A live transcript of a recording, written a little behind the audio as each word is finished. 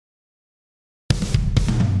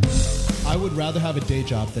I would rather have a day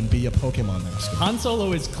job than be a Pokemon master. Han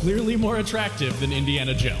Solo is clearly more attractive than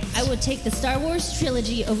Indiana Jones. I would take the Star Wars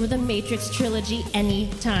trilogy over the Matrix trilogy any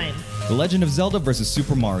time. The Legend of Zelda versus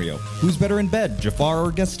Super Mario. Who's better in bed, Jafar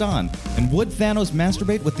or Gaston? And would Thanos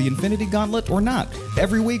masturbate with the Infinity Gauntlet or not?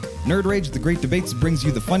 Every week, Nerd Rage The Great Debates brings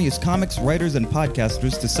you the funniest comics, writers, and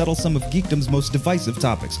podcasters to settle some of geekdom's most divisive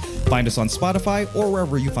topics. Find us on Spotify or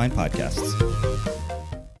wherever you find podcasts.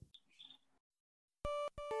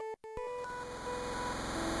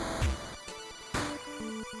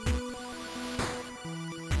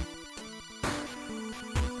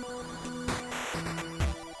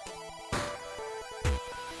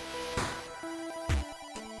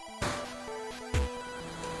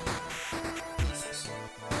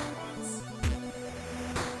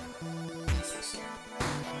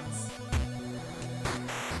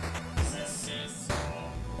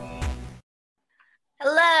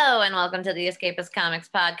 Welcome to the Escapist Comics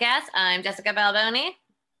Podcast. I'm Jessica Balboni.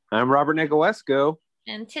 I'm Robert Negowesco.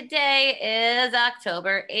 And today is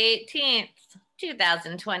October 18th,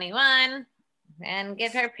 2021. And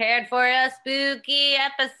get prepared for a spooky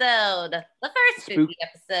episode. The first spooky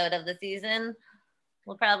episode of the season.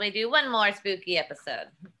 We'll probably do one more spooky episode.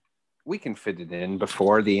 We can fit it in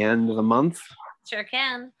before the end of the month. Sure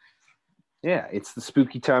can. Yeah, it's the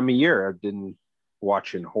spooky time of year. I've been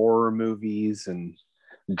watching horror movies and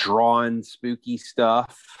drawing spooky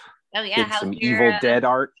stuff. Oh yeah, how's some Evil Dead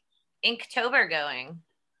art. Inktober going?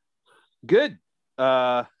 Good.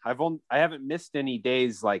 I haven't missed any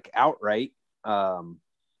days like outright,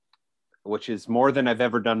 which is more than I've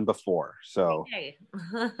ever done before. So okay.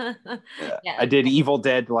 Yeah. I did Evil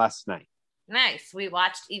Dead last night. Nice. We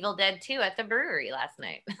watched Evil Dead 2 at the brewery last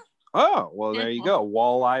night. Oh, well, there you go.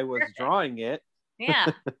 While I was drawing it.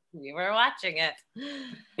 Yeah, we were watching it.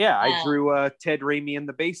 Yeah, I drew Ted Raimi in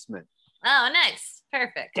the basement. Oh, nice.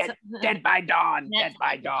 Perfect. Dead by Dawn. Dead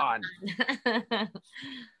by Dawn.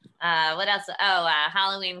 What else? Oh,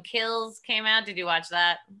 Halloween Kills came out. Did you watch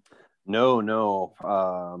that? No.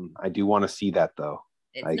 I do want to see that, though.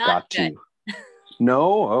 I got to. No?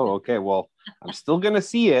 Oh, okay. Well, I'm still going to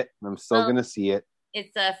see it. Going to see it.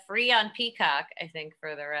 It's free on Peacock, I think,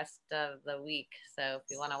 for the rest of the week. So if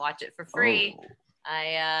you want to watch it for free,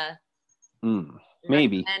 I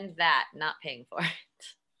maybe recommend that, not paying for it.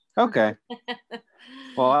 Okay.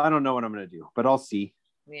 Well, I don't know what I'm going to do, but I'll see.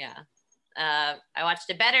 Yeah. I watched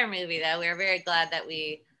a better movie, though. We were very glad that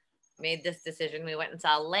we made this decision. We went and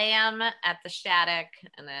saw Lamb at the Shattuck,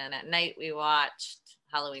 and then at night we watched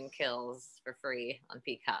Halloween Kills for free on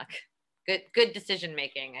Peacock. Good decision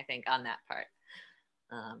making, I think, on that part.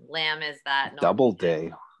 Lamb is that double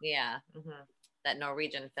day. Yeah, that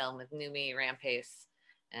Norwegian film with Noomi Rapace,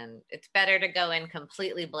 and it's better to go in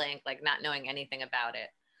completely blank, like not knowing anything about it.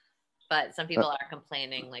 But some people are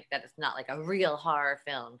complaining like that it's not like a real horror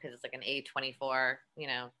film because it's like an A24,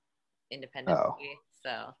 independent movie.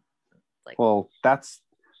 So, it's like, well, that's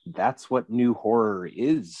what new horror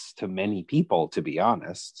is to many people, to be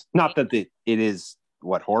honest. Not that it is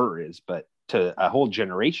what horror is, but to a whole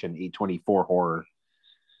generation, A24 horror.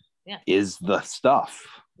 Yeah. Is the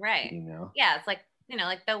stuff, right? Yeah, it's like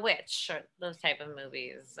like The Witch or those type of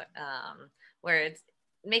movies, where it's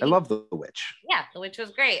making. I love The Witch. Yeah, The Witch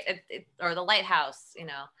was great. Or The Lighthouse,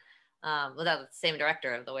 without the same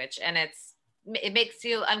director of The Witch, and it makes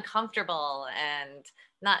you uncomfortable and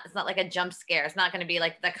it's not like a jump scare. It's not going to be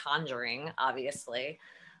like The Conjuring, obviously.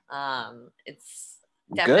 It's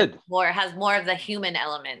definitely has more of the human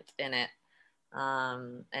element in it,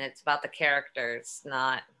 and it's about the characters,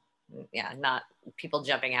 not people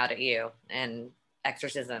jumping out at you and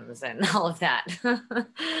exorcisms and all of that.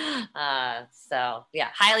 So yeah,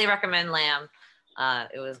 highly recommend Lamb.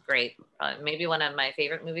 It was great. Maybe one of my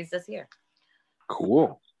favorite movies this year.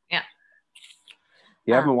 Cool. Yeah.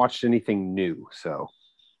 I haven't watched anything new, so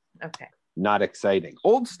okay. Not exciting.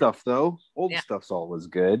 Old stuff though. Stuff's always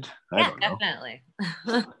good. I don't know. Definitely.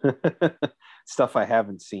 Stuff I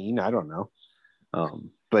haven't seen. I don't know.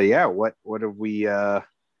 But yeah, what have we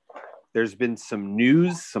there's been some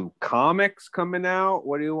news, some comics coming out.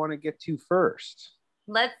 What do you want to get to first?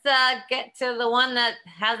 Let's get to the one that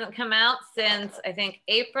hasn't come out since, I think,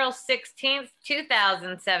 April 16th,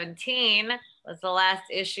 2017 was the last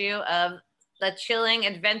issue of The Chilling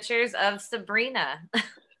Adventures of Sabrina.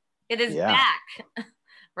 It is back.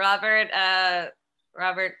 Robert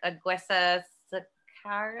Aguesa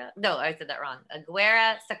Sacara. No, I said that wrong.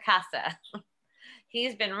 Aguera Sacasa.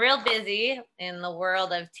 He's been real busy in the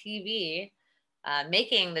world of TV,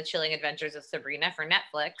 making The Chilling Adventures of Sabrina for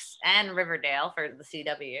Netflix and Riverdale for the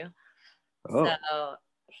CW. Oh. So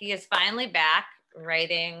he is finally back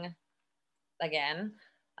writing again.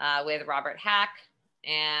 with Robert Hack.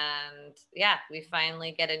 And yeah, we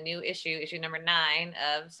finally get a new issue number 9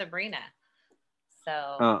 of Sabrina.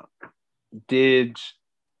 So did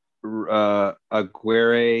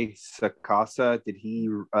Aguirre Sacasa, did he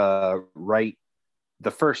write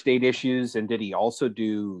the first 8 issues, and did he also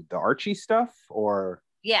do the Archie stuff? Or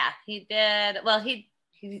yeah, he did. Well, he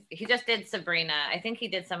just did Sabrina. I think he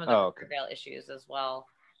did some of the Riverdale issues as well.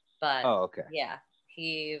 But yeah,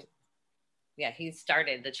 he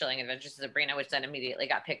started the Chilling Adventures of Sabrina, which then immediately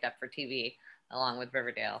got picked up for TV along with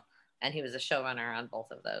Riverdale, and he was a showrunner on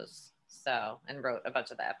both of those. So, and wrote a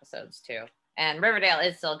bunch of the episodes too. And Riverdale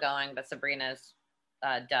is still going, but Sabrina's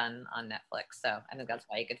done on Netflix. So I think that's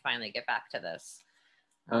why you could finally get back to this.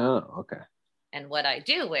 Okay. And what I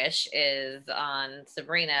do wish is on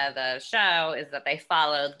Sabrina, the show, is that they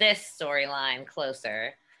follow this storyline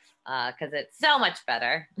closer, because it's so much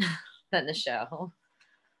better than the show.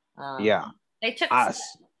 They took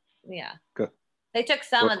they took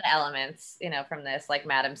some of the elements, from this, like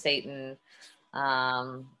Madam Satan,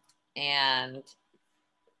 and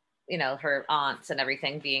her aunts and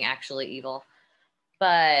everything being actually evil,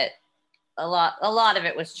 but a lot of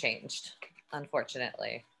it was changed,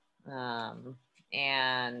 unfortunately. And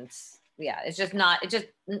yeah, it just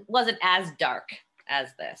wasn't as dark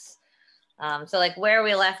as this. So like where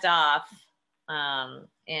we left off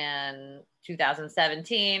in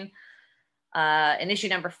 2017, in issue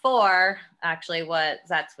number 4, actually,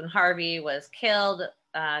 that's when Harvey was killed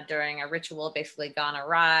during a ritual basically gone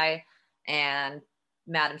awry, and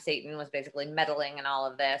Madam Satan was basically meddling in all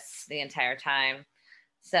of this the entire time.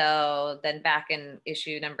 So then back in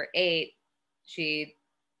issue number 8, she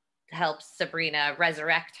helps Sabrina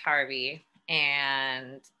resurrect Harvey,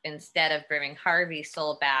 and instead of bringing Harvey's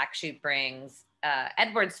soul back, she brings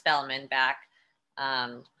Edward Spellman back,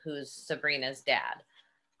 who's Sabrina's dad.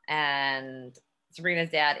 And Sabrina's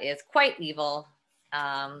dad is quite evil,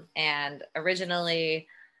 and originally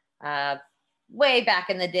way back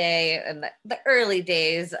in the day, in the early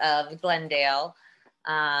days of Glendale,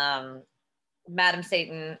 Madam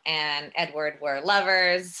Satan and Edward were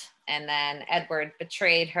lovers, and then Edward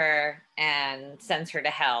betrayed her and sends her to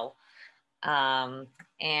hell,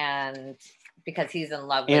 and because he's in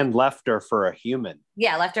love with, and left her for a human.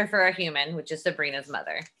 Yeah, left her for a human, which is Sabrina's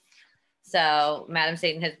mother. So Madam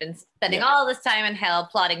Satan has been spending all this time in hell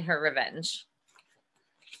plotting her revenge.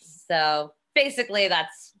 So basically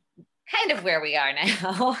that's kind of where we are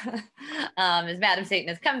now. As Madam Satan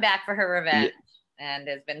has come back for her revenge and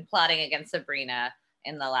has been plotting against Sabrina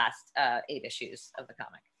in the last 8 issues of the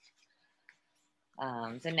comic.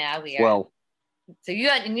 So now we are. Well, so you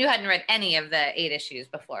hadn't read any of the 8 issues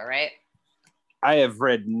before, right? I have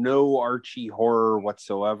read no Archie horror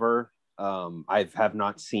whatsoever. I have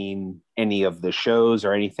not seen any of the shows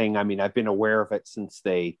or anything. I mean, I've been aware of it since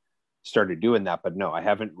they started doing that, but no, I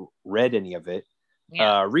haven't read any of it.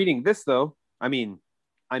 Yeah. Reading this though, I mean,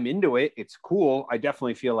 I'm into it. It's cool. I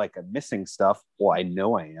definitely feel like I'm missing stuff. Well, I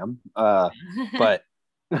know I am, but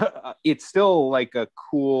it's still like a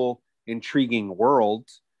cool, intriguing world.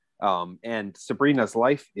 And Sabrina's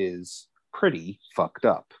life is pretty fucked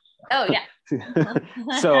up. Oh yeah.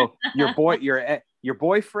 So your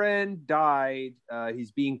boyfriend died.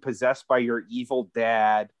 He's being possessed by your evil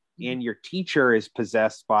dad, and your teacher is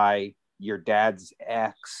possessed by your dad's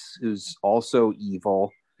ex, who's also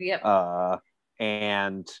evil. Yep.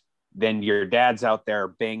 And then your dad's out there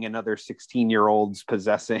banging other 16-year-olds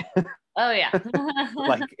possessing. Oh yeah.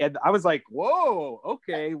 And I was like, whoa,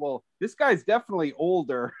 okay, well, this guy's definitely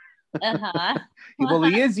older. Uh-huh. Well,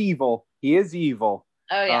 he is evil.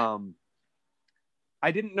 Oh yeah.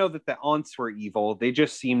 I didn't know that the aunts were evil. They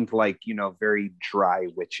just seemed like, very dry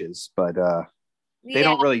witches, but they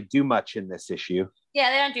don't really do much in this issue. Yeah,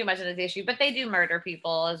 they don't do much in this issue, but they do murder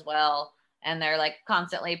people as well. And they're like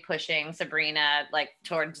constantly pushing Sabrina like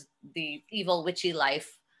towards the evil witchy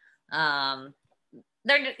life.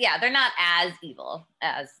 They're not as evil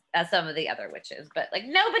as some of the other witches, but like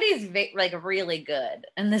nobody's like really good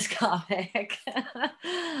in this comic.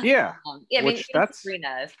 Yeah. I mean,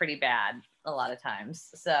 Sabrina is pretty bad a lot of times.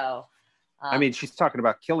 So, I mean, she's talking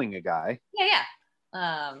about killing a guy.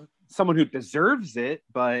 Yeah. Someone who deserves it,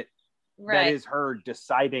 but that is her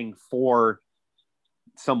deciding for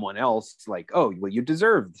someone else. Like, oh, well, you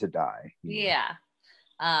deserve to die. Yeah.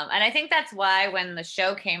 And I think that's why when the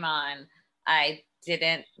show came on, I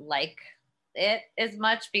didn't like it as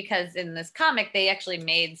much, because in this comic they actually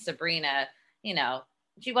made Sabrina,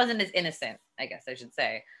 she wasn't as innocent, I guess I should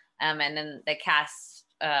say. And then they cast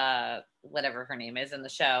whatever her name is in the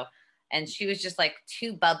show, and she was just like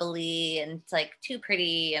too bubbly and like too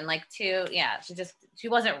pretty and like she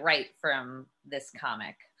wasn't right from this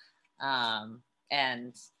comic.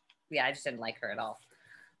 And yeah, I just didn't like her at all.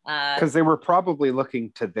 Because they were probably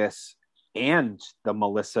looking to this and the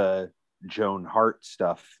Melissa Joan Hart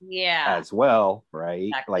stuff as well, right?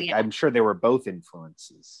 Exactly, like I'm sure they were both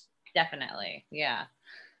influences. Definitely. Yeah.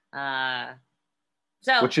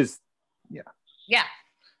 So which is so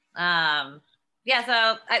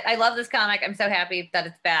I love this comic. I'm so happy that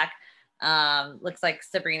it's back. Looks like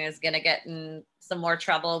Sabrina's gonna get in some more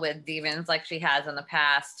trouble with demons like she has in the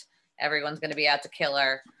past. Everyone's gonna be out to kill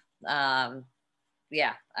her. I'm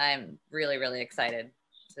really, really excited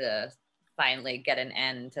to finally get an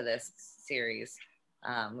end to this series,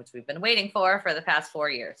 which we've been waiting for the past 4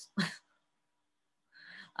 years.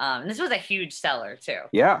 This was a huge seller too.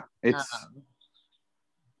 Yeah, it's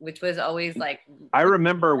which was always like, I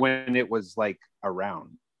remember when it was like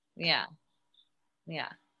around. Yeah.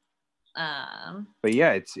 But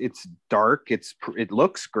yeah, it's dark. It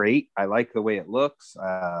looks great. I like the way it looks.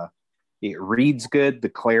 It reads good. The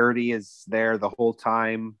clarity is there the whole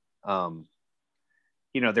time.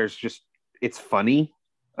 There's just, it's funny.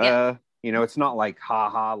 It's not like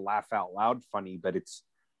ha laugh out loud funny, but it's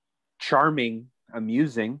charming,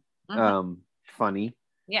 amusing, funny.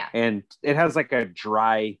 Yeah. And it has like a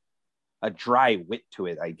dry wit to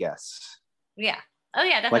it, I guess. Yeah. Oh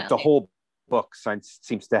yeah, definitely. Like the whole book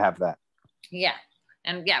seems to have that. Yeah.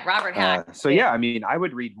 And yeah, Robert Hack. I mean, I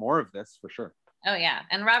would read more of this for sure. Oh yeah,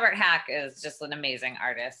 and Robert Hack is just an amazing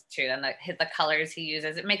artist too, and the colors he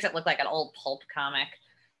uses, it makes it look like an old pulp comic.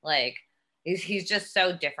 Like he's just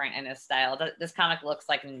so different in his style. This comic looks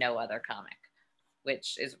like no other comic,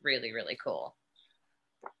 which is really, really cool.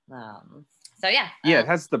 It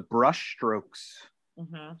has the brush strokes.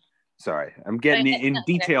 Sorry, I'm getting in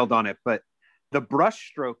detailed on it, but the brush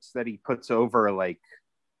strokes that he puts over like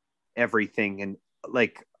everything, and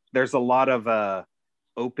like there's a lot of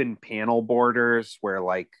open panel borders where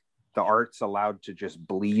like the art's allowed to just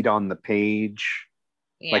bleed on the page.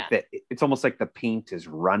 Like that, it's almost like the paint is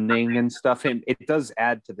running and stuff, and it does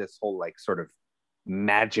add to this whole like sort of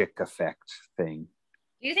magic effect thing.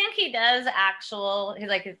 Do you think he does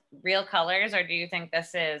his real colors, or do you think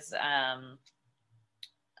this is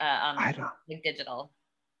digital?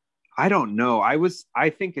 I don't know. I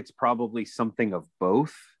think it's probably something of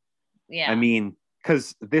both. Yeah. I mean,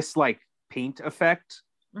 because this like paint effect,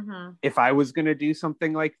 if I was going to do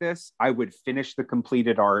something like this, I would finish the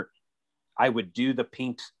completed art. I would do the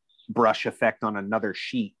paint brush effect on another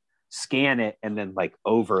sheet, scan it, and then like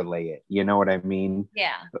overlay it. You know what I mean?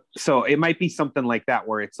 Yeah. So it might be something like that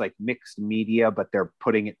where it's like mixed media, but they're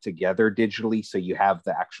putting it together digitally so you have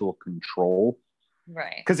the actual control.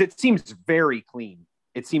 Right. Because it seems very clean.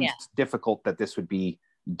 It seems difficult that this would be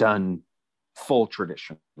done full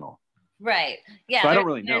traditional. Right. Yeah. So I don't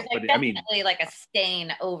really know, but I mean, like a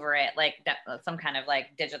stain over it, like some kind of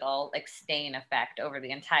like digital like stain effect over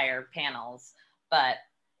the entire panels. But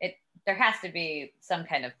there has to be some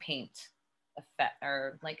kind of paint effect,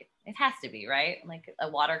 or like it has to be, right? Like a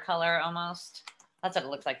watercolor almost. That's what it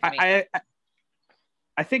looks like to me.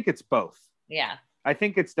 I think it's both. Yeah. I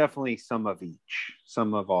think it's definitely some of each,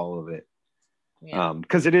 some of all of it. Yeah.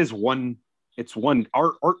 Because it is one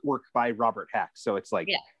artwork by Robert Hack, so it's like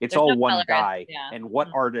it's all one guy. And what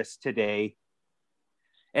artist today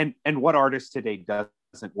doesn't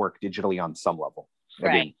work digitally on some level? Right.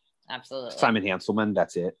 I mean, absolutely. Simon Hanselman,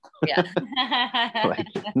 that's it. Yeah. Like,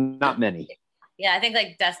 not many. Yeah, I think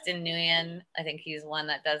like Dustin Nguyen, I think he's one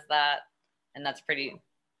that does that, and that's pretty.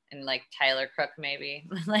 And like Tyler Crook, maybe.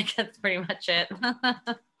 Like that's pretty much it.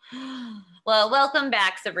 Well, welcome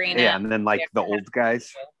back, Sabrina. Yeah, and then like the old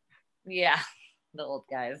guys. Yeah, the old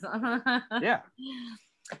guys. Yeah.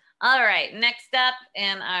 All right, next up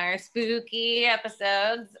in our spooky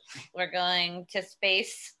episodes, we're going to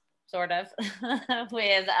space, sort of,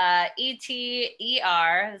 with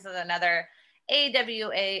ETER. This is another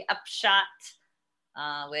AWA upshot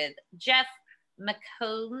with Jeff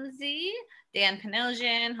McComsey, Dan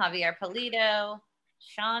Panosian, Javier Pulido,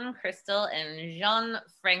 Sean Crystal, and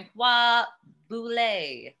Jean-Francois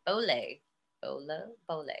Boulet.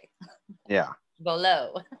 Yeah.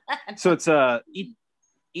 Bolo. So it's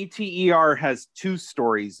ETER has two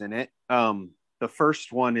stories in it. The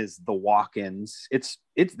first one is the walk-ins.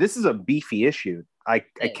 This is a beefy issue. I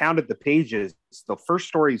counted the pages. The first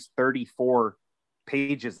story is 34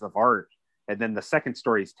 pages of art, and then the second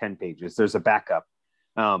story is 10 pages. There's a backup.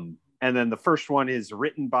 And then the first one is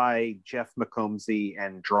written by Jeff McComsey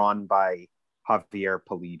and drawn by Javier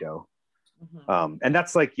Pulido. And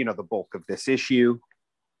that's like, the bulk of this issue.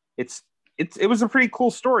 It was a pretty cool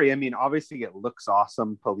story. I mean, obviously it looks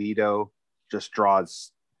awesome. Pulido just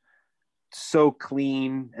draws so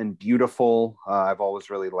clean and beautiful. I've always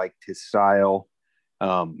really liked his style.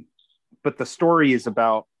 But the story is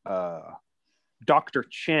about Dr.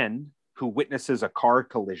 Chen, who witnesses a car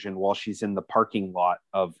collision while she's in the parking lot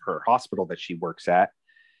of her hospital that she works at.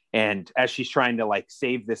 And as she's trying to like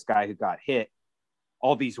save this guy who got hit,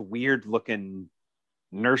 all these weird looking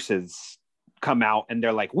nurses come out and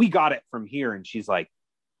they're like, we got it from here. And she's like,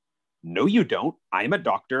 no, you don't. I'm a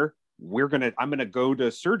doctor. I'm going to go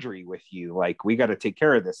to surgery with you. Like, we got to take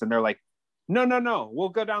care of this. And they're like, no, we'll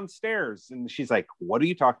go downstairs. And she's like, what are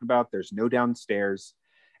you talking about? There's no downstairs.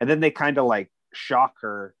 And then they kind of like shock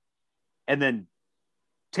her and then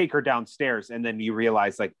take her downstairs. And then you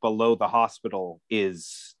realize like below the hospital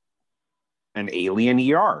is an alien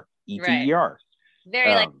ER, ETER. Right.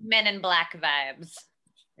 Very like Men in Black vibes.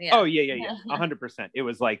 Yeah. Oh, yeah. 100%. It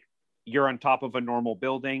was like, you're on top of a normal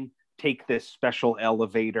building, take this special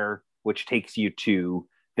elevator, which takes you to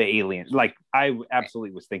the alien. Like, I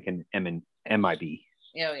absolutely was thinking MIB.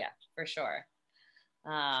 Oh, yeah, for sure.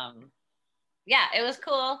 Yeah, it was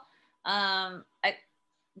cool.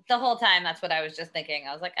 The whole time, that's what I was just thinking.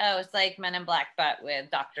 I was like, oh, it's like Men in Black, but with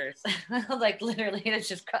doctors. Like, literally, it's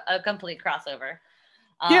just a complete crossover.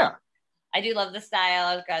 Yeah. I do love the style.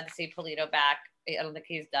 I was glad to see Polito back. I don't think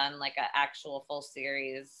he's done like an actual full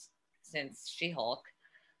series since She-Hulk.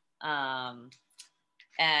 And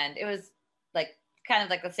it was like kind of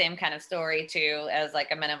like the same kind of story too as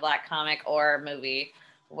like a Men in Black comic or movie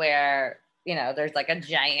where, you know, there's like a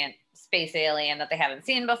giant space alien that they haven't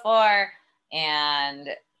seen before. And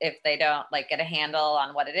if they don't like get a handle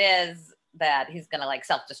on what it is, that he's going to like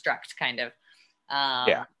self-destruct kind of.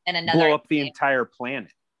 And another blow up the entire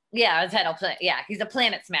planet. Yeah, he's a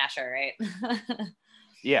planet smasher, right?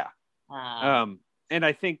 Yeah. And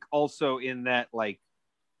I think also in that like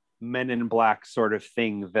Men in Black sort of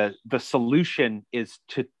thing, the solution is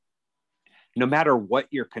to, no matter what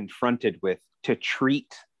you're confronted with, to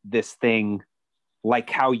treat this thing like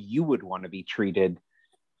how you would want to be treated.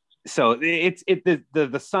 So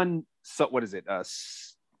the sun. So what is it?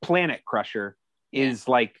 Planet Crusher is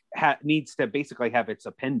like needs to basically have its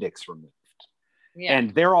appendix removed. Yeah.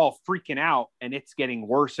 And they're all freaking out and it's getting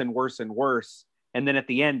worse and worse and worse. And then at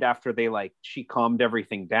the end, after she calmed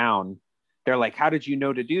everything down, they're like, how did you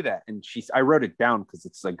know to do that? And I wrote it down because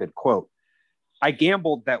it's a good quote. I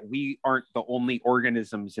gambled that we aren't the only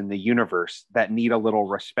organisms in the universe that need a little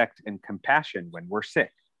respect and compassion when we're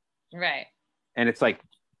sick. Right. And it's like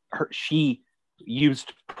she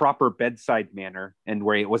used proper bedside manner and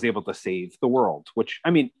where it was able to save the world, which, I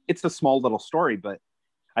mean, it's a small little story, but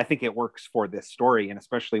I think it works for this story, and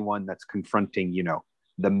especially one that's confronting, you know,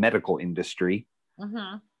 the medical industry.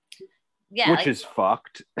 Mm-hmm. Yeah, which is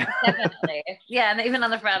fucked. Definitely. Yeah, and even on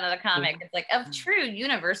the front of the comic, it's like of true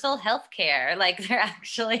universal healthcare. Like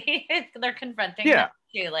they're confronting that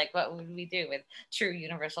too. Like, what would we do with true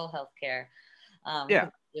universal healthcare?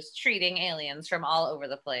 Just treating aliens from all over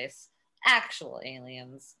the place, actual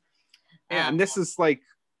aliens. Yeah, and this is like,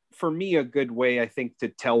 for me, a good way, I think, to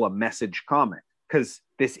tell a message comic, because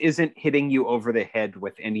this isn't hitting you over the head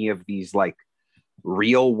with any of these like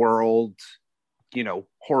real world, you know,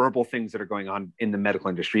 horrible things that are going on in the medical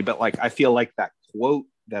industry. But like, I feel like that quote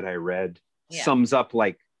that I read sums up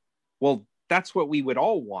like, well, that's what we would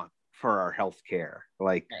all want for our healthcare.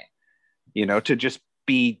 Like, you know, to just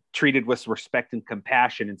be treated with respect and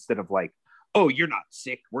compassion instead of like, oh, you're not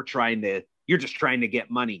sick. You're just trying to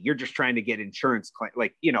get money. You're just trying to get insurance.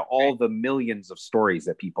 Like, you know, all the millions of stories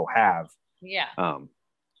that people have. Yeah.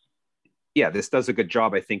 This does a good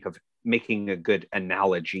job, I think, of making a good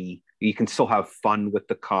analogy. You can still have fun with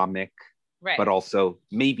the comic, but also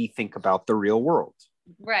maybe think about the real world.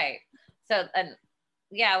 Right. So,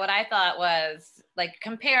 what I thought was like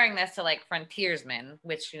comparing this to like Frontiersman,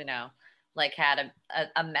 which, you know, like had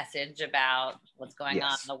a message about what's going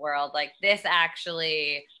on in the world. Like this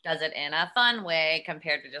actually does it in a fun way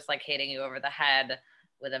compared to just like hitting you over the head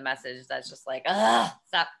with a message that's just like,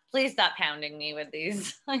 please stop pounding me with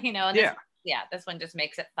these, you know. And this one just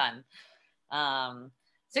makes it fun. I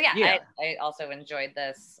also enjoyed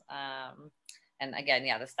this. And again,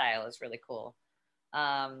 the style is really cool.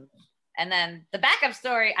 And then the backup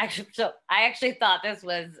story, I actually thought it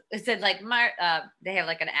said like, they have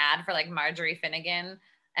like an ad for like Marjorie Finnegan.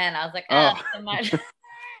 And I was like,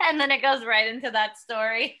 and then it goes right into that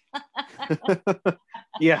story.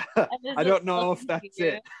 Yeah. I don't know if that's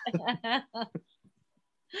it.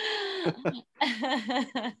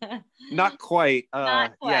 Not quite.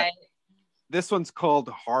 Not quite. Yeah. This one's called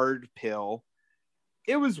Hard Pill.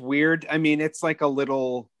 It was weird. I mean, it's like a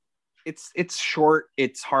little it's short,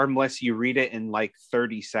 it's harmless. You read it in like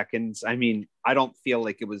 30 seconds. I mean, I don't feel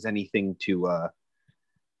like it was anything to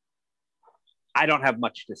I don't have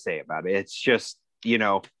much to say about it. It's just,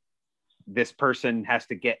 this person has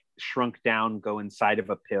to get shrunk down, go inside of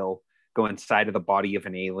a pill, go inside of the body of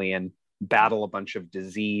an alien, battle a bunch of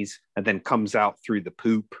disease, and then comes out through the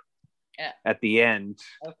poop at the end.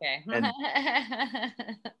 Okay.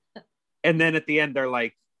 And then at the end, they're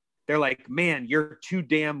like, man, you're too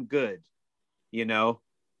damn good, and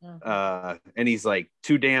he's like,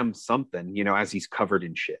 too damn something, as he's covered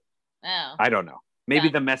in shit. Oh. I don't know. Maybe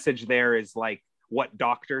the message there is like what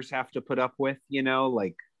doctors have to put up with,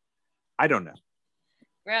 like, I don't know.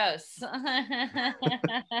 Gross. All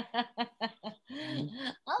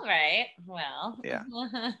right. Well. Yeah.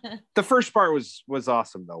 The first part was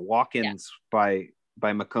awesome though. Walk-ins by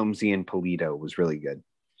McCombsy and Polito was really good.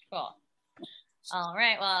 Cool. All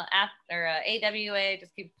right. Well, after AWA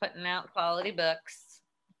just keep putting out quality books.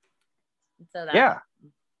 So that's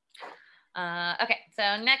okay.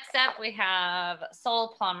 So next up we have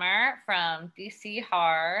Soul Plumber from DC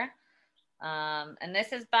Horror. And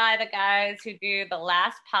this is by the guys who do the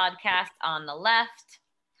last podcast on the left.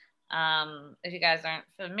 If you guys aren't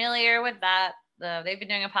familiar with that, they've been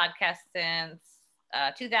doing a podcast since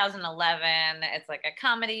 2011. It's like a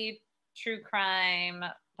comedy, true crime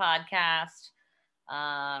podcast.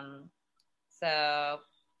 So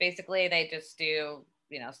basically they just do,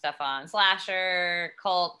 stuff on slasher,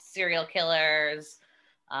 cults, serial killers.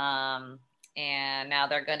 And now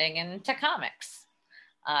they're getting into comics.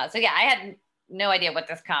 So yeah, I had no idea what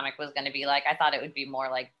this comic was going to be like. I thought it would be more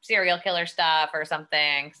like serial killer stuff or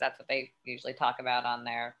something, because that's what they usually talk about on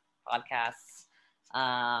their podcasts.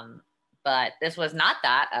 But this was not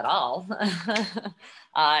that at all.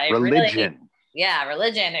 Religion.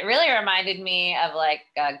 Religion. It really reminded me of like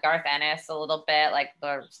Garth Ennis a little bit, like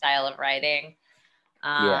the style of writing.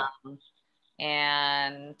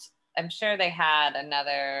 And I'm sure they had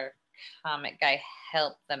another comic guy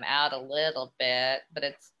help them out a little bit, but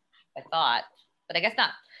I guess not.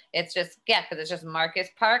 It's just, because it's just Marcus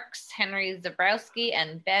Parks, Henry Zabrowski,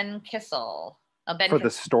 and Ben Kissel. The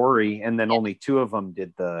story, and then only two of them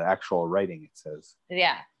did the actual writing, it says.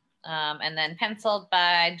 Yeah. And then penciled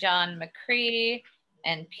by John McCree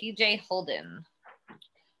and PJ Holden.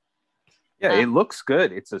 Yeah, it looks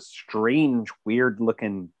good. It's a strange, weird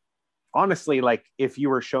looking. Honestly, like if you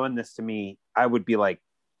were showing this to me, I would be like,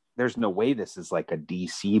 there's no way this is like a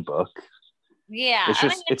DC book. Yeah. It's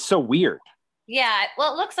just, it's so weird. Yeah.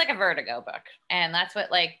 Well, it looks like a Vertigo book. And that's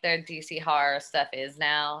what like their DC horror stuff is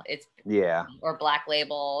now. It's or Black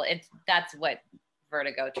Label. That's what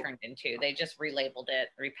Vertigo turned into. They just relabeled it,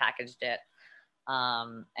 repackaged it.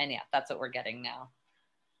 And yeah, that's what we're getting now.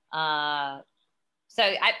 So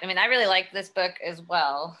I really like this book as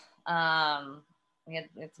well. We had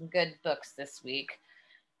some good books this week.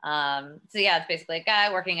 So yeah, it's basically a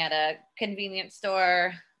guy working at a convenience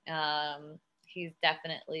store. He's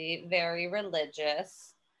definitely very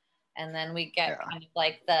religious. And then we get kind of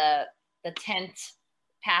like the tent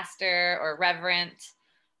pastor or reverend,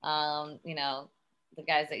 the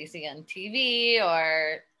guys that you see on TV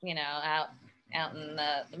or, out in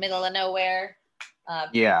the middle of nowhere.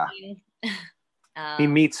 He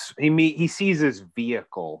sees his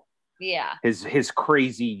vehicle. Yeah. His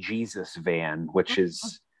crazy Jesus van, which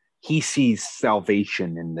is, he sees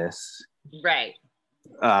salvation in this. Right.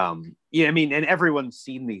 And everyone's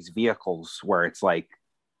seen these vehicles where it's like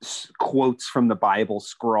quotes from the Bible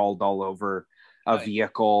scrawled all over a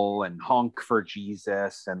vehicle, and honk for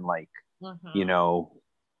Jesus, and like,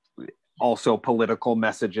 also political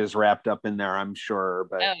messages wrapped up in there, I'm sure.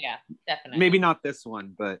 But oh yeah, definitely. Maybe not this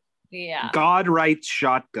one, but yeah. God writes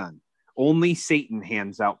shotgun. Only Satan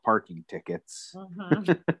hands out parking tickets.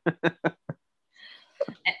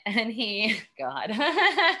 And he, God.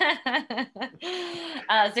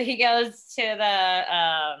 So he goes to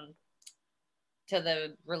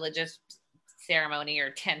the religious ceremony or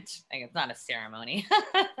tent. I guess it's not a ceremony.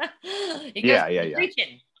 He goes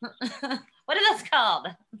preaching. What is this called?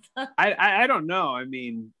 I don't know.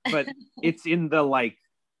 But it's in the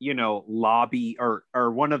lobby or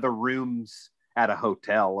one of the rooms at a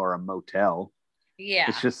hotel or a motel. Yeah.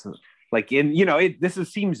 It's just like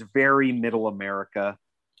seems very middle America.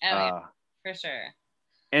 Oh, yeah, for sure.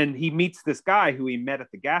 And he meets this guy who he met at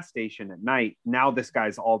the gas station at night. Now this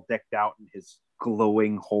guy's all decked out in his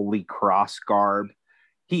glowing Holy Cross garb.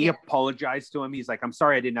 He apologized to him. He's like, I'm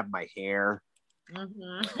sorry I didn't have my hair.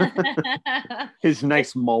 His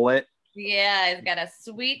nice mullet. Yeah, he's got a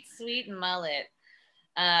sweet mullet.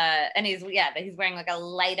 And he's wearing like a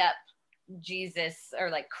light up Jesus or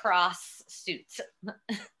like cross suit.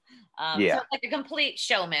 Yeah. So like a complete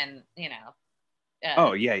showman, you know.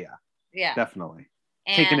 Oh yeah, yeah, definitely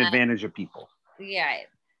and, taking advantage of people. Yeah,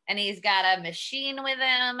 and he's got a machine with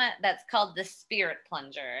him that's called the Spirit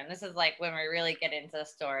Plunger, and this is like when we really get into the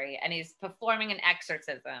story. And he's performing an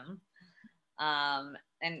exorcism, and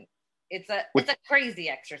it's a crazy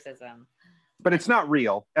exorcism. But it's not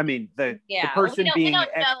real. I mean, the person we being don't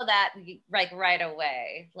know that like right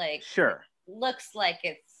away. Like, sure, it looks like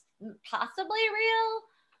it's possibly real.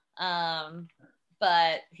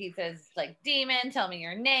 But he says like, demon, tell me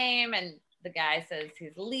your name, and the guy says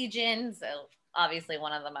he's Legion. So obviously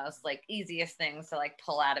one of the most like easiest things to like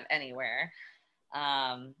pull out of anywhere.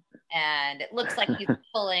 And it looks like he's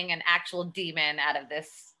pulling an actual demon out of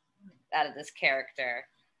this character.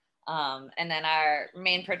 And then our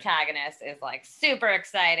main protagonist is like super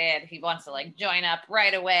excited. He wants to like join up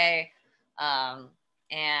right away.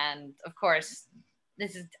 And of course,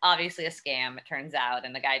 this is obviously a scam, it turns out.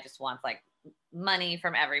 And the guy just wants like money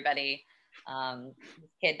from everybody. This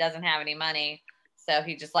kid doesn't have any money. So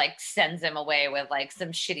he just like sends him away with like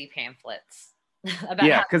some shitty pamphlets about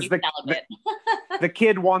how to be celibate. The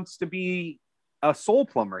kid wants to be a soul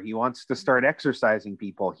plumber. He wants to start exercising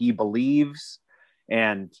people. He believes,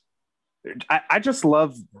 and I just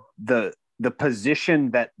love the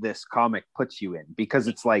position that this comic puts you in, because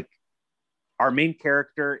it's like our main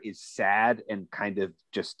character is sad and kind of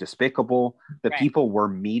just despicable. The people we're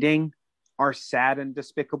meeting are sad and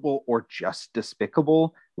despicable, or just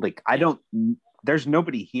despicable. Like, there's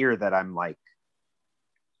nobody here that I'm like,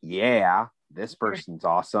 yeah, this person's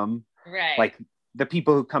awesome. Right. Like the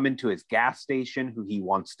people who come into his gas station who he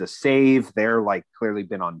wants to save, they're like clearly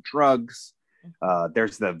been on drugs.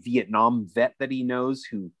 There's the Vietnam vet that he knows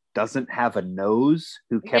who doesn't have a nose,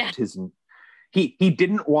 who kept his... He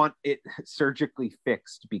didn't want it surgically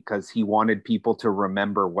fixed because he wanted people to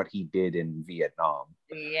remember what he did in Vietnam.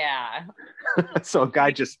 Yeah. So a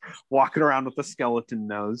guy just walking around with a skeleton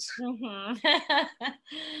nose. Mm-hmm.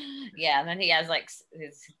 Yeah, and then he has like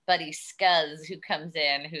his buddy Scuzz who comes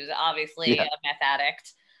in, who's obviously a meth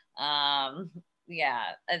addict.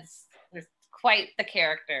 There's quite the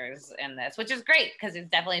characters in this, which is great because it's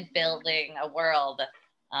definitely building a world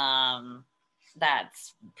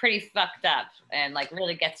that's pretty fucked up and like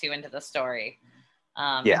really gets you into the story.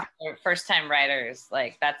 For first time writers,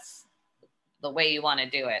 like that's the way you want to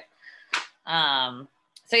do it.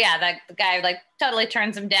 So yeah, the guy like totally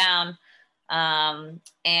turns him down,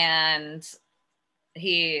 and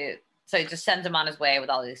he just sends him on his way with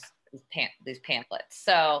all these pamphlets.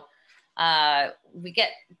 So we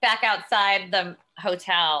get back outside the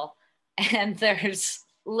hotel, and there's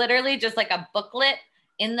literally just like a booklet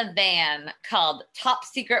in the van called Top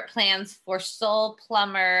Secret Plans for Soul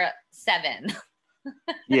Plumber 7.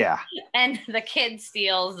 Yeah. And the kid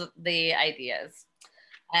steals the ideas.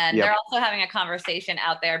 And they're also having a conversation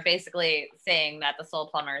out there basically saying that the soul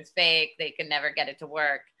plumber is fake. They could never get it to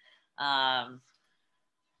work. But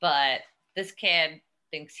this kid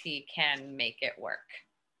thinks he can make it work.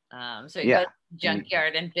 So he goes to the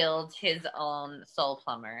junkyard and builds his own soul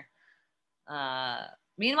plumber.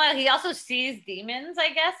 Meanwhile, he also sees demons, I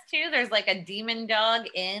guess, too. There's like a demon dog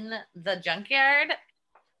in the junkyard.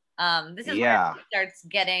 This is where it starts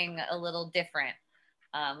getting a little different.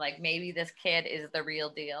 Like maybe this kid is the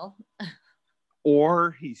real deal.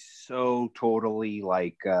 Or he's so totally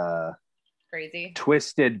like crazy,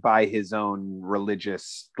 twisted by his own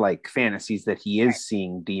religious like fantasies that he is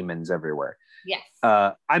seeing demons everywhere. Yes.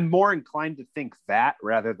 I'm more inclined to think that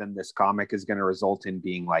rather than this comic is going to result in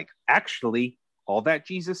being like, actually, all that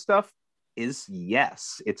Jesus stuff is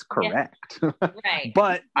it's correct. Right.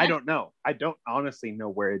 But I don't know. I don't honestly know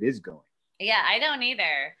where it is going. Yeah, I don't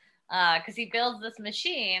either. Because he builds this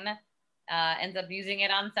machine, ends up using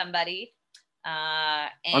it on somebody. On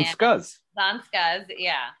Scuzz. On Scuzz,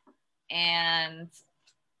 yeah. And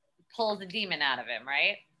pulls a demon out of him,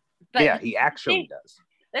 right? But yeah, he actually does.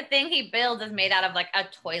 The thing he builds is made out of like a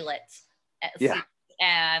toilet.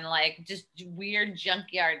 And like just weird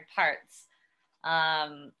junkyard parts.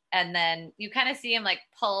 And then you kind of see him like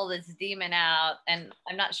pull this demon out, and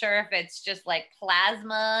I'm not sure if it's just like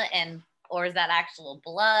plasma or is that actual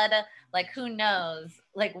blood? Like who knows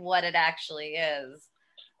like what it actually is.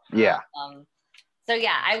 Yeah. So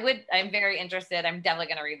yeah, I'm very interested. I'm definitely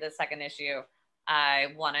going to read the second issue. I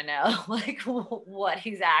want to know like what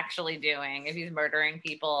he's actually doing, if he's murdering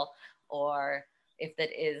people or if that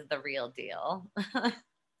is the real deal.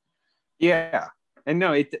 Yeah. And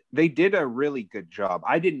no, they did a really good job.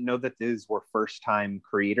 I didn't know that these were first time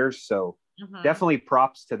creators. So definitely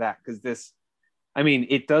props to that. Because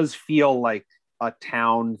it does feel like a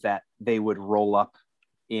town that they would roll up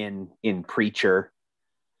in Preacher.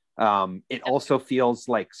 It also feels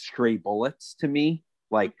like Stray Bullets to me,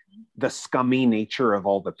 like the scummy nature of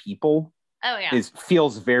all the people Oh yeah.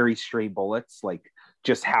 feels very Stray Bullets, like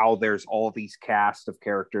just how there's all these cast of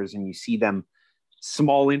characters and you see them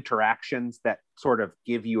small interactions that sort of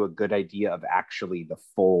give you a good idea of actually the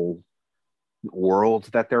full world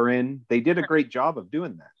that they're in. They did a great job of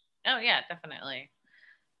doing that. Oh yeah, definitely.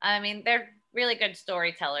 I mean, they're really good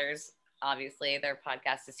storytellers. Obviously, their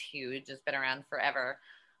podcast is huge. It's been around forever.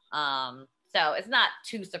 So it's not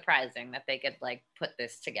too surprising that they could like put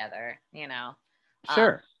this together, you know.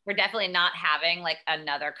 Sure. We're definitely not having like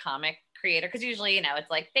another comic creator, because usually, you know, it's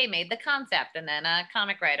like they made the concept and then a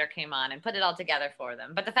comic writer came on and put it all together for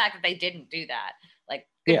them. But the fact that they didn't do that, like,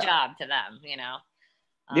 good job to them, you know.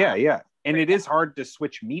 Yeah. And it is hard to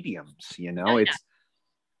switch mediums, you know.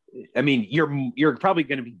 I mean, you're probably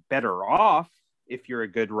going to be better off if you're a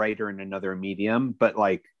good writer in another medium, but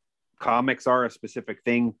like comics are a specific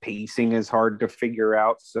thing. Pacing is hard to figure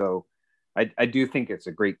out. So I do think it's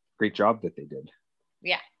a great job that they did.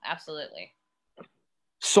 Yeah, absolutely.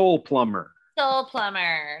 Soul Plumber,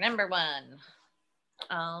 number 1.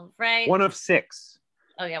 All right. 1 of 6.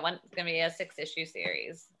 Oh yeah, it's gonna be a 6-issue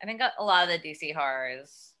series. I think a lot of the DC horror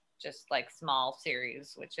is just like small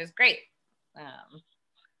series, which is great.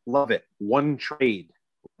 Love it. One trade.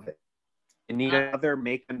 Love it. You need another,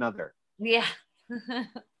 make another. Yeah.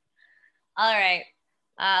 All right.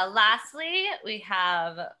 Lastly, we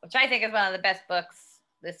have, which I think is one of the best books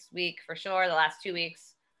this week for sure, the last 2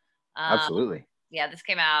 weeks. Absolutely. Yeah, this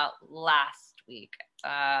came out last week.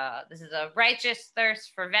 This is A Righteous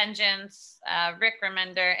Thirst for Vengeance, Rick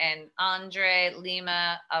Remender and Andre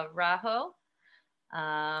Lima Araujo.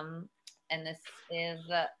 And this is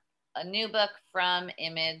a new book from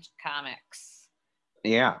Image Comics.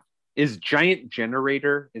 Yeah. Is Giant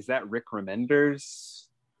Generator, is that Rick Remender's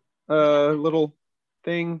little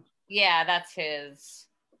thing? Yeah, that's his.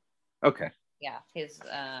 Okay. Yeah, his,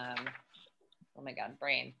 oh my God,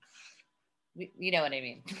 brain. You know what I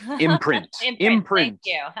mean. Imprint. Thank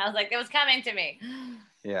you. I was like, it was coming to me.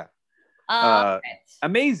 Yeah.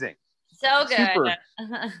 Amazing. So good. Super.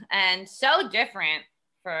 And so different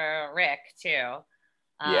for Rick, too.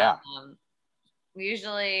 Yeah.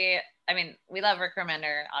 Usually, I mean, we love Rick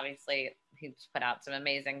Remender. Obviously, he's put out some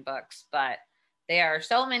amazing books, but there are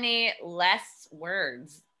so many less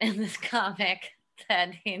words in this comic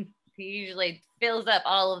that he usually fills up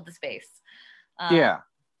all of the space. Yeah.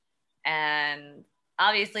 And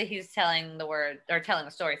obviously he's telling the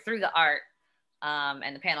story through the art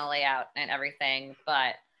and the panel layout and everything.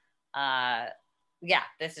 But yeah,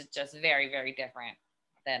 this is just very, very different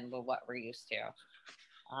than what we're used to.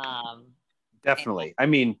 Definitely. I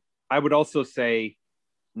mean, I would also say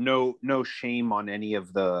no shame on any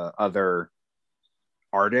of the other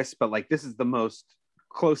artists, but like this is the most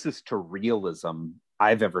closest to realism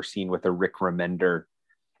I've ever seen with a Rick Remender.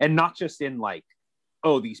 And not just in like,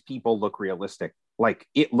 oh, these people look realistic. Like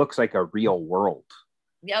it looks like a real world.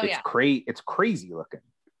 Oh, It's crazy looking.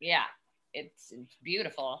 Yeah, it's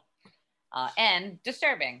beautiful and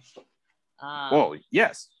disturbing. Oh,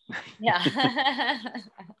 yes. Yeah.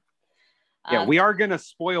 Yeah, we are going to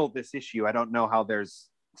spoil this issue. I don't know how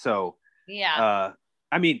yeah.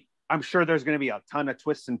 I mean, I'm sure there's going to be a ton of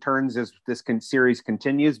twists and turns as this series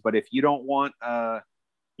continues, but if you don't want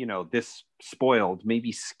this spoiled,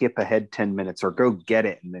 maybe skip ahead 10 minutes or go get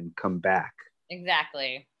it and then come back.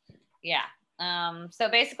 Exactly. Yeah. So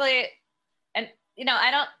basically, and we're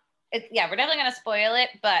definitely going to spoil it,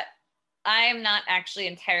 but I'm not actually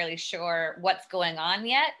entirely sure what's going on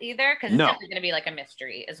yet either, because it's definitely going to be like a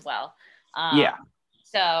mystery as well. Yeah.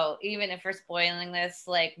 So even if we're spoiling this,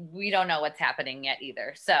 like we don't know what's happening yet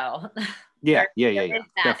either. So yeah, definitely.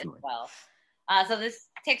 As well. So this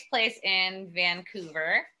takes place in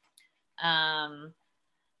Vancouver.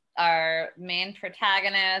 Our main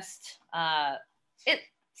protagonist, it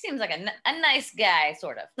seems like a nice guy,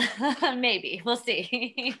 sort of. Maybe we'll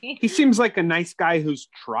see. He seems like a nice guy who's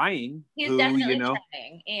trying. He's definitely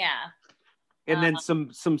trying. Yeah. And then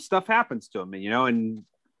some stuff happens to him,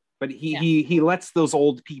 but he lets those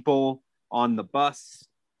old people on the bus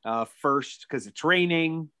first because it's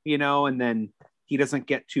raining, and then he doesn't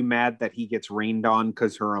get too mad that he gets rained on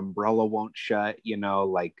because her umbrella won't shut,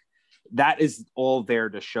 like that is all there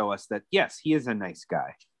to show us that, yes, he is a nice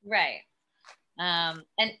guy. Right. And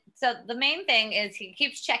so the main thing is he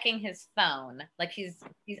keeps checking his phone. Like he's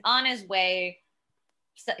on his way.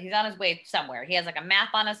 He's on his way somewhere. He has like a map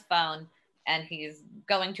on his phone and he's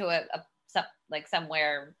going to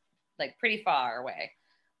somewhere like pretty far away.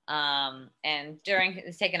 And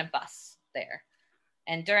he's taking a bus there.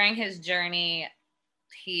 And during his journey,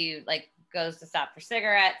 he like goes to stop for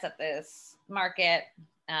cigarettes at this market,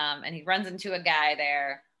 and he runs into a guy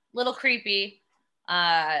there. Little creepy.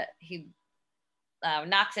 He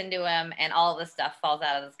knocks into him, and all of this stuff falls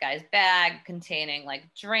out of this guy's bag containing like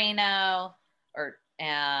Drano or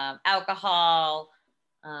alcohol,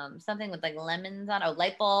 something with like lemons on,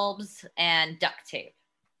 light bulbs, and duct tape.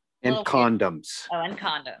 And condoms. And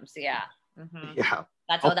condoms, yeah. Mm-hmm. Yeah.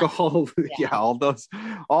 That's alcohol. All those,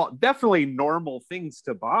 all definitely normal things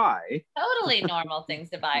to buy. Totally normal things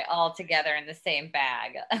to buy all together in the same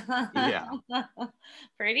bag. Yeah.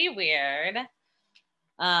 Pretty weird.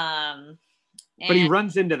 But he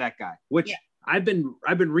runs into that guy, which I've been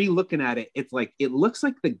re-looking at it. It's like, it looks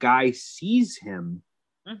like the guy sees him.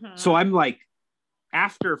 Mm-hmm. So I'm like,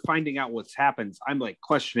 after finding out what's happened, I'm like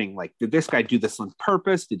questioning, like, did this guy do this on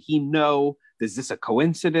purpose? Did he know? Is this a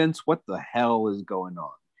coincidence? What the hell is going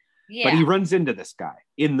on? Yeah. But he runs into this guy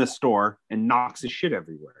in the store and knocks his shit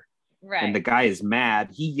everywhere. Right. And the guy is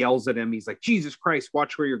mad. He yells at him. He's like, Jesus Christ,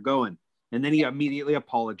 watch where you're going. And then he immediately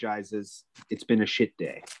apologizes. It's been a shit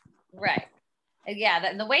day. Right.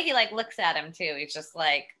 Yeah. The way he like looks at him too, he's just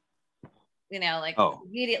like, you know, like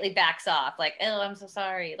immediately backs off. Like, oh, I'm so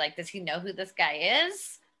sorry. Like, does he know who this guy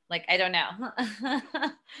is? Like, I don't know.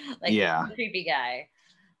 Like, yeah, creepy guy.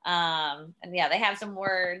 And yeah, they have some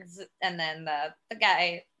words, and then the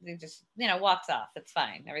guy, he just, you know, walks off. It's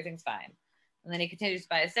fine. Everything's fine. And then he continues to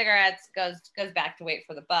buy his cigarettes, goes back to wait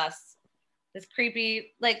for the bus. This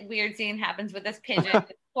creepy, like, weird scene happens with this pigeon,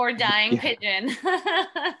 this poor dying pigeon.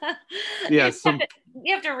 Yeah,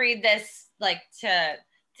 you have to read this like to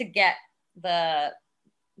get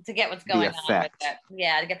what's going on with it.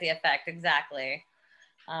 Yeah, to get the effect, exactly.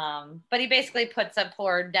 But he basically puts a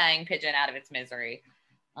poor dying pigeon out of its misery,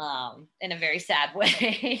 in a very sad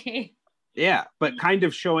way. Yeah, but kind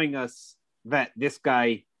of showing us that this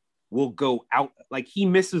guy will go out, like, he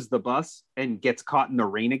misses the bus and gets caught in the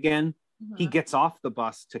rain again. Mm-hmm. He gets off the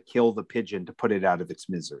bus to kill the pigeon to put it out of its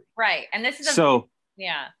misery. Right. And this is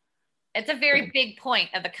it's a very big point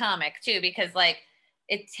of the comic too, because like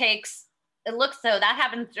it looks so that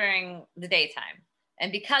happens during the daytime.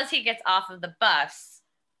 And because he gets off of the bus,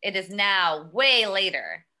 it is now way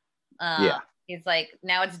later. He's like,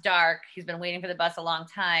 now it's dark. He's been waiting for the bus a long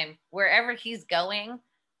time. Wherever he's going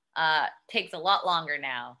takes a lot longer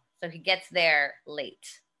now. So he gets there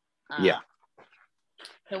late.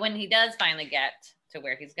 So when he does finally get to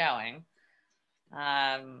where he's going,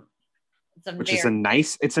 it's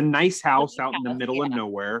a nice house out in the middle of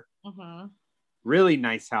nowhere. Mm-hmm. Really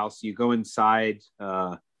nice house. You go inside,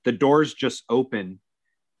 the doors just open,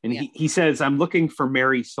 and he says, I'm looking for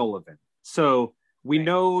Mary Sullivan. So we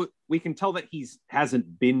know, we can tell that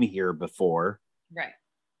hasn't been here before. Right.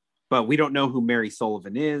 But we don't know who Mary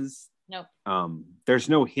Sullivan is. Nope. There's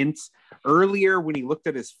no hints. Earlier, when he looked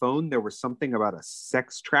at his phone, there was something about a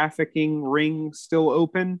sex trafficking ring still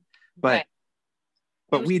open, but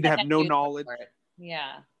we'd have no knowledge.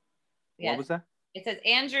 Yeah. What was that? It says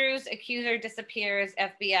Andrews accuser disappears.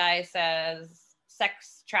 FBI says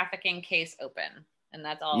sex trafficking case open, and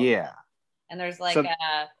that's all. Yeah. And there's like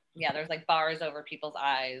there's like bars over people's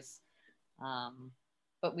eyes,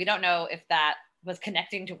 but we don't know if that was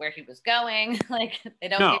connecting to where he was going. Like they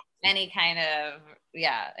don't give any kind of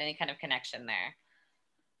connection there.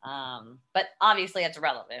 But obviously it's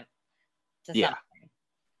relevant to something.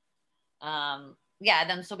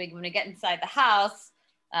 Then so when we get inside the house,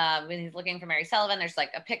 when he's looking for Mary Sullivan, there's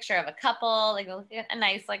like a picture of a couple, like a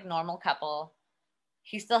nice, like normal couple.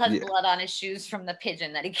 He still has blood on his shoes from the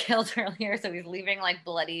pigeon that he killed earlier. So he's leaving like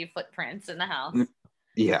bloody footprints in the house.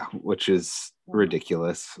 Yeah, which is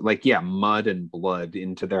ridiculous. Like, mud and blood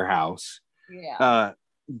into their house. Yeah.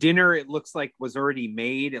 Dinner, it looks like, was already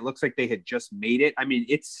made. It looks like they had just made it. I mean,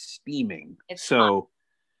 it's steaming. It's so,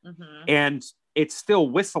 and it's still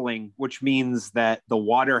whistling, which means that the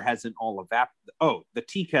water hasn't all evaporated. Oh, the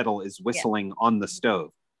tea kettle is whistling on the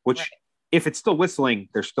stove, which if it's still whistling,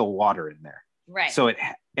 there's still water in there. Right. So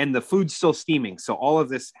and the food's still steaming. So all of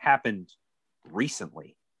this happened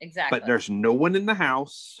recently. Exactly. But there's no one in the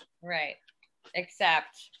house. Right.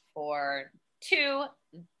 Except for 2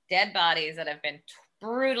 dead bodies that have been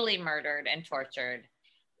brutally murdered and tortured.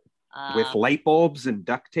 With light bulbs and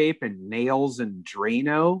duct tape and nails and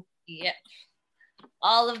Drano. Yep.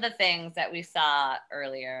 All of the things that we saw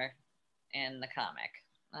earlier in the comic.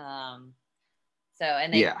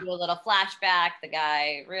 And they do a little flashback. The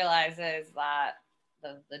guy realizes that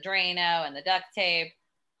the Drano and the duct tape,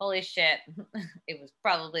 holy shit, it was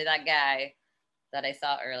probably that guy that I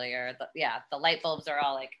saw earlier. The light bulbs are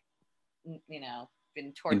all like,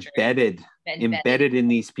 been tortured. Embedded in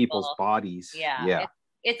these people's bodies. Yeah.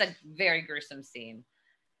 It's a very gruesome scene.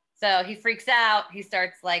 So he freaks out. He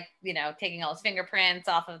starts like, taking all his fingerprints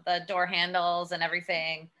off of the door handles and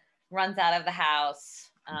everything, runs out of the house.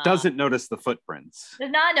 Doesn't notice the footprints.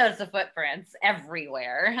 Does not notice the footprints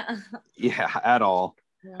everywhere. Yeah, at all.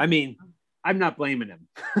 I mean, I'm not blaming him.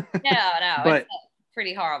 No, but it's a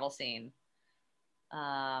pretty horrible scene.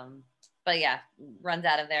 But yeah, runs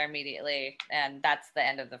out of there immediately, and that's the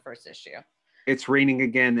end of the first issue. It's raining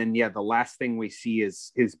again, and yeah, the last thing we see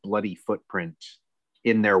is his bloody footprint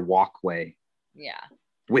in their walkway. Yeah.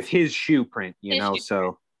 With his shoe print,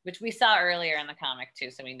 which we saw earlier in the comic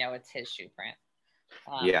too, so we know it's his shoe print.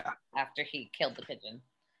 After he killed the pigeon.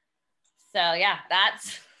 So yeah,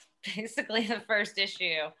 that's basically the first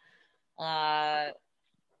issue.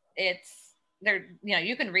 It's there,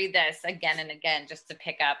 you can read this again and again just to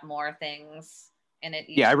pick up more things in it.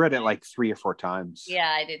 Yeah, I read it like 3 or 4 times. Yeah,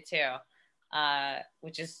 I did too.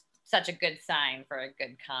 Which is such a good sign for a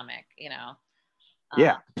good comic,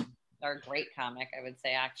 Yeah. Or a great comic, I would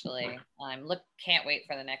say, actually. Can't wait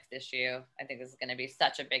for the next issue. I think this is going to be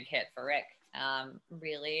such a big hit for Rick.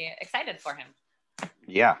 Really excited for him.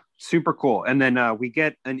 Yeah, super cool. And then we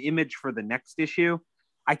get an image for the next issue.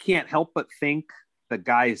 I can't help but think the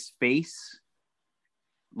guy's face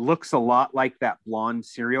looks a lot like that blonde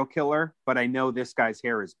serial killer, but I know this guy's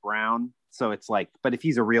hair is brown, so it's like, but if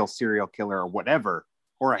he's a real serial killer or whatever,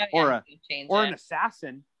 or an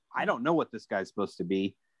assassin, I don't know what this guy's supposed to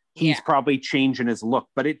be. He's probably changing his look,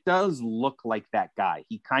 but it does look like that guy.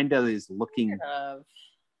 He kind of is looking,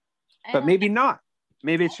 but maybe not.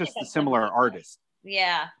 Maybe it's just a similar artist.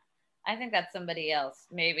 Yeah, I think that's somebody else.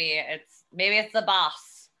 Maybe it's the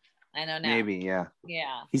boss. I don't know. Maybe, yeah.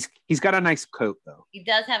 Yeah. He's got a nice coat though. He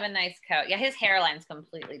does have a nice coat. Yeah, his hairline's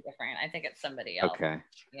completely different. I think it's somebody else. Okay.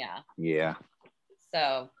 Yeah. Yeah.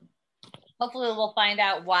 So hopefully we'll find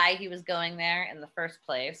out why he was going there in the first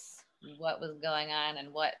place, what was going on, and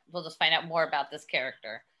we'll just find out more about this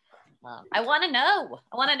character. I want to know.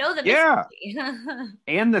 I want to know the mystery.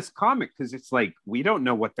 And this comic, because it's like we don't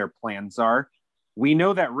know what their plans are. We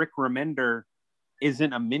know that Rick Remender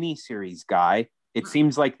isn't a miniseries guy. It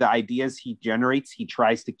seems like the ideas he generates, he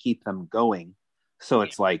tries to keep them going. So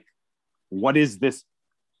it's like, what is this?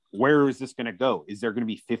 Where is this going to go? Is there going to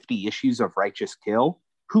be 50 issues of Righteous Kill?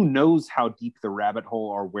 Who knows how deep the rabbit hole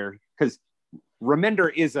or where? Because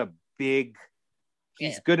Remender is a big,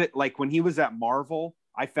 he's good at, like when he was at Marvel,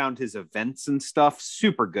 I found his events and stuff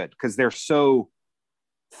super good because they're so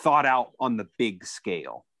thought out on the big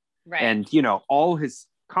scale. Right. And, all his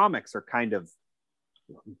comics are kind of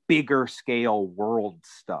bigger scale world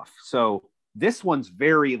stuff. So this one's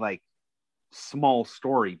very like small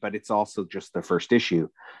story, but it's also just the first issue.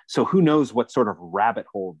 So who knows what sort of rabbit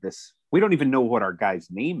hole we don't even know what our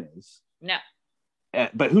guy's name is. No.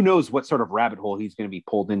 But who knows what sort of rabbit hole he's going to be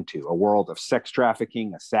pulled into? A world of sex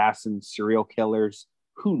trafficking, assassins, serial killers.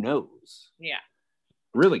 Who knows? Yeah.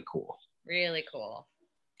 Really cool. Really cool.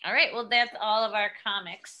 All right. Well, that's all of our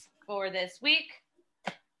comics for this week.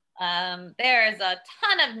 There's a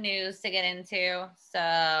ton of news to get into,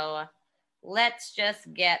 so let's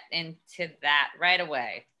just get into that right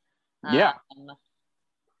away.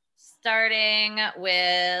 Starting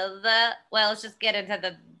with, let's just get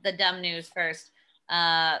into the dumb news first.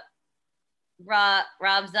 Rob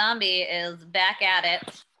Zombie is back at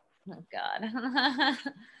it. Oh, God.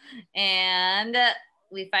 And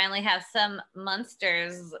we finally have some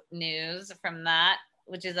Munsters news from that,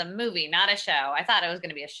 which is a movie, not a show. I thought it was going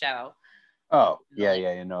to be a show. Oh, yeah,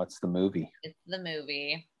 it's the movie. It's the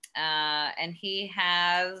movie. And he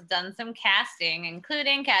has done some casting,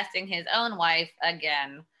 including casting his own wife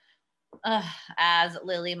again as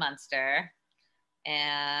Lily Munster.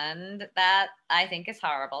 And that, I think, is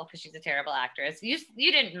horrible because she's a terrible actress. You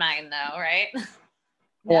didn't mind, though, right?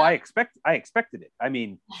 Well, I expected it. I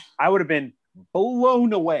mean, I would have been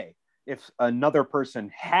blown away if another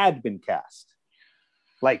person had been cast.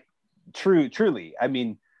 Like, truly. I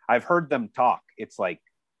mean, I've heard them talk. It's like,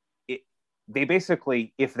 they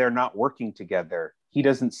basically, if they're not working together, he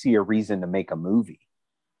doesn't see a reason to make a movie.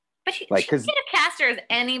 But she could have cast her as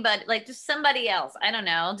anybody, like just somebody else. I don't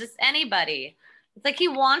know, just anybody. It's like he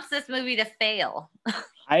wants this movie to fail.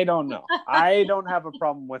 I don't know. I don't have a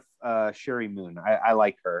problem with Sherry Moon. I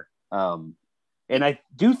like her. And I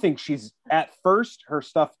do think she's, at first, her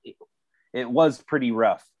stuff, it was pretty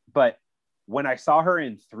rough. But when I saw her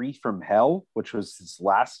in 3 from Hell, which was his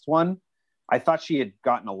last one, I thought she had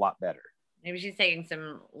gotten a lot better. Maybe she's taking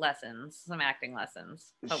some lessons, some acting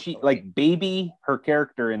lessons. Hopefully. She, like Baby, her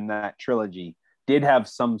character in that trilogy, did have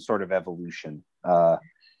some sort of evolution.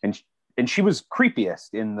 And she was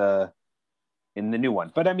creepiest in the new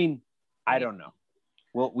one. But I mean, I don't know.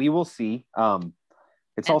 Well, we will see.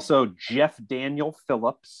 It's also Jeff Daniel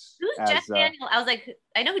Phillips. Who's Jeff Daniel? I was like,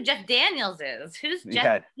 I know who Jeff Daniels is. Who's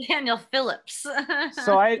Jeff Daniel Phillips?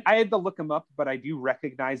 So I had to look him up, but I do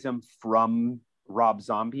recognize him from Rob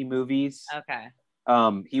Zombie movies. Okay.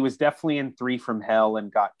 He was definitely in 3 from Hell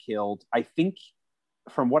and got killed. I think,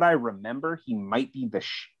 from what I remember, he might be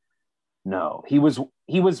no, he was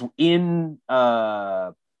in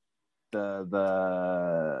the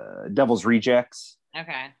Devil's Rejects.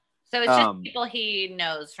 Okay. So it's just people he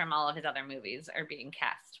knows from all of his other movies are being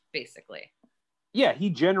cast, basically. Yeah, he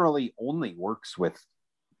generally only works with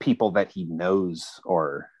people that he knows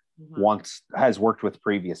or has worked with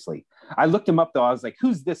previously. I looked him up, though. I was like,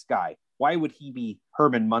 who's this guy? Why would he be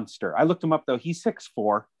Herman Munster? I looked him up, though. He's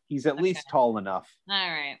 6'4". He's at least tall enough. All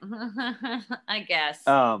right. I guess.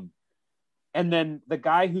 And then the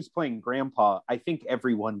guy who's playing Grandpa, I think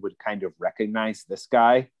everyone would kind of recognize this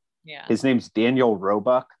guy. Yeah. His name's Daniel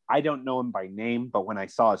Roebuck. I don't know him by name, but when I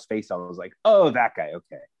saw his face, I was like, oh, that guy.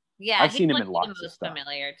 Okay. Yeah. I've seen him in lots of stuff.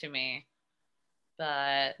 Familiar to me,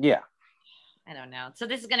 but yeah, I don't know. So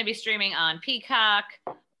this is going to be streaming on Peacock.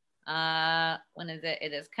 When is it?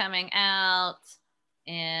 It is coming out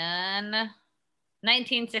in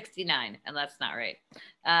 1969, and that's not right.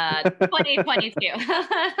 2022.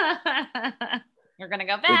 We're going to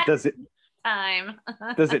go back. Does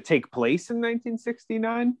it take place in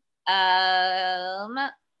 1969? I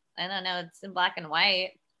don't know. It's in black and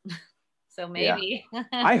white. So maybe. Yeah.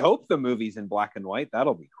 I hope the movie's in black and white.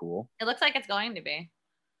 That'll be cool. It looks like it's going to be.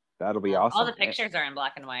 That'll be awesome. All the pictures are in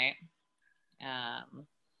black and white.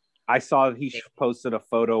 I saw he posted a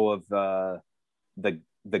photo of the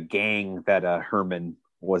gang that Herman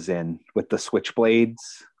was in with the switchblades.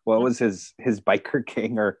 What was his biker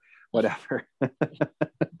gang or whatever?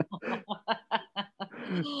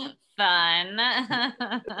 Fun.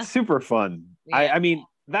 Super fun. Yeah. I mean,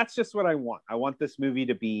 that's just what I want. I want this movie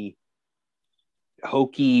to be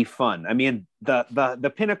hokey fun. I mean,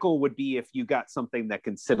 the pinnacle would be if you got something that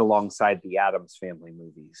can sit alongside the Addams Family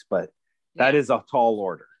movies, but that is a tall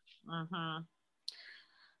order.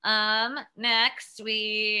 Next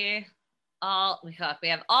we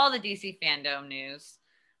have all the DC fandom news.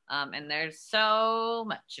 And there's so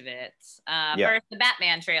much of it. First, the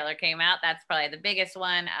Batman trailer came out. That's probably the biggest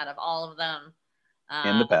one out of all of them.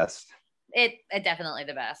 And the best. It definitely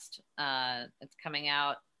the best. It's coming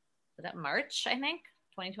out, is that March, I think?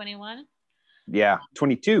 2021? Yeah,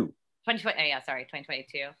 22. 2020. Oh, yeah, sorry,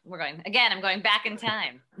 2022. I'm going back in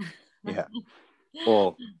time. Yeah.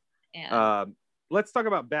 Well, let's talk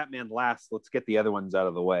about Batman last. Let's get the other ones out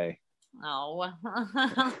of the way. Oh.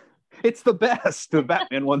 It's the best. The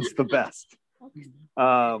Batman one's the best.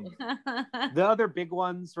 The other big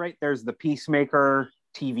ones, right? There's the Peacemaker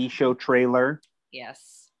TV show trailer.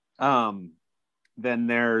 Yes. Then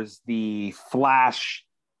there's the Flash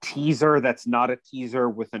teaser that's not a teaser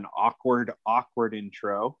with an awkward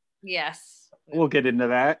intro. Yes. We'll get into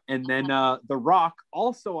that. And then The Rock,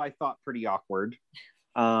 also I thought pretty awkward,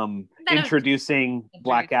 introducing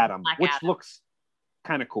Black Adam, which looks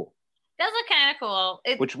kind of cool. Does look kind of cool.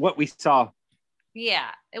 What we saw.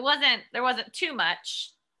 Yeah, there wasn't too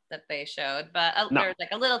much that they showed, but there's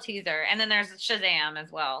like a little teaser, and then there's Shazam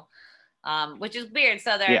as well, which is weird.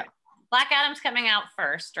 So Black Adam's coming out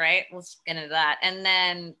first, right? Let's get into that, and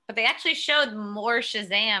then but they actually showed more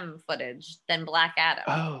Shazam footage than Black Adam.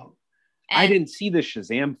 Oh, I didn't see the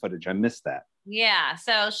Shazam footage. I missed that. Yeah,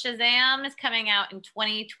 so Shazam is coming out in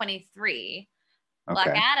 2023.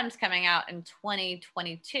 Black Adam's coming out in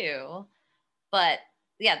 2022, but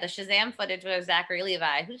yeah, the Shazam footage was Zachary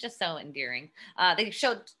Levi, who's just so endearing. They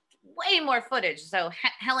showed way more footage. So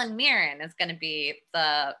Helen Mirren is going to be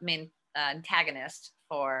the main antagonist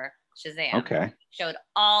for Shazam. Okay. Showed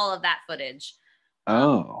all of that footage.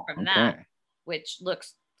 From that, which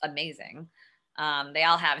looks amazing. They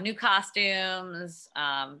all have new costumes.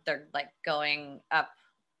 They're like going up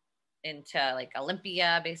into like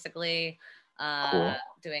Olympia, basically. Cool.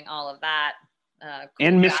 Doing all of that.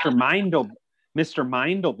 And Mr. Mind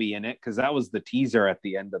will be in it because that was the teaser at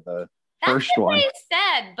the end of the first one. That's what they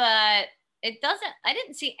said, but it doesn't. I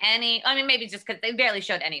didn't see any. I mean, maybe just because they barely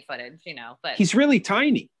showed any footage, But he's really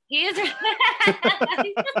tiny. He is. He's just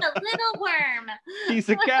a little worm. He's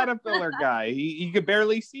a caterpillar guy. You could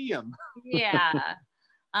barely see him. Yeah.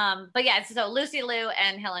 But yeah, so Lucy Liu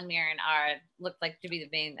and Helen Mirren look like to be the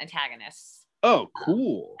main antagonists. Oh,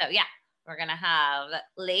 cool. So yeah. We're gonna have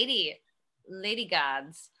lady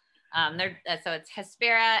gods. So it's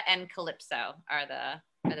Hespera and Calypso are the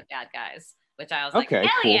bad guys, which I was like, hell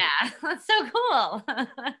cool. Yeah, that's so cool.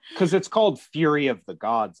 Because it's called Fury of the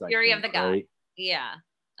Gods. Fury of the Gods. Right? Yeah.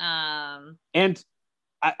 And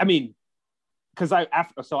I mean, because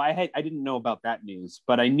I didn't know about that news,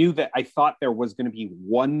 but I knew that I thought there was going to be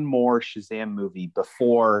one more Shazam movie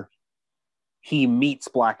before he meets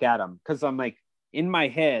Black Adam, because I'm like, in my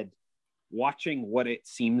head, watching what it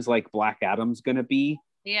seems like Black Adam's going to be,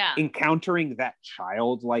 encountering that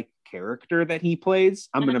childlike character that he plays,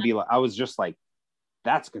 I'm going to be like, I was just like,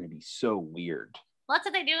 that's going to be so weird. Well, that's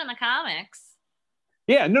what they do in the comics.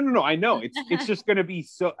 Yeah, no, I know. It's just going to be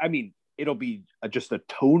so, I mean, it'll be just a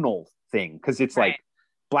tonal thing, because it's like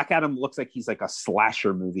Black Adam looks like he's like a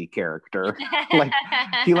slasher movie character. Like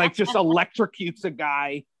he like just electrocutes a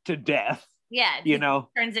guy to death. Yeah, you know,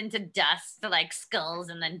 turns into dust, like skulls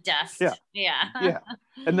and then dust. Yeah.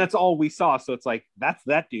 And that's all we saw. So it's like, that's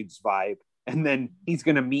that dude's vibe. And then he's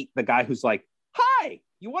gonna meet the guy who's like, "Hi,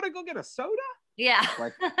 you want to go get a soda?" Yeah,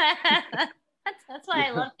 like, that's why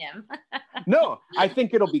I love him. No, I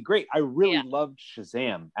think it'll be great. I really loved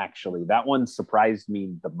Shazam. Actually, that one surprised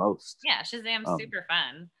me the most. Yeah, Shazam's super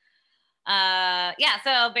fun.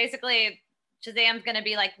 So basically, Shazam's gonna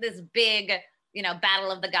be like this big,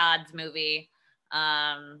 Battle of the Gods movie.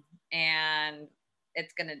 And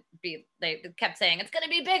it's gonna be, they kept saying it's gonna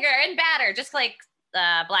be bigger and badder, just like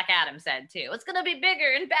Black Adam said too. It's gonna be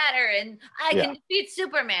bigger and badder, and I can defeat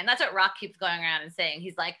Superman. That's what Rock keeps going around and saying.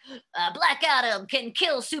 He's like, Black Adam can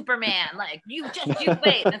kill Superman. Like, you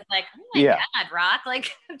wait. And it's like, oh my God, Rock, like,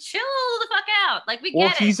 chill the fuck out. Like, we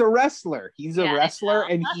get it. He's a wrestler. He's a wrestler,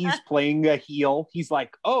 and he's playing a heel. He's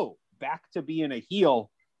like, oh, back to being a heel.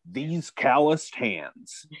 These calloused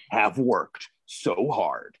hands have worked so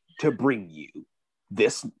hard to bring you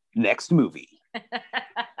this next movie.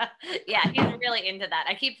 Yeah, he's really into that.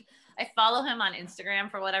 I follow him on Instagram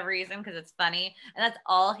for whatever reason, because it's funny, and that's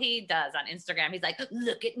all he does on Instagram. He's like,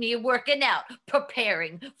 look at me working out,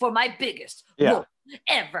 preparing for my biggest role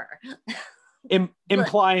ever.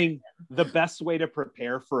 Implying the best way to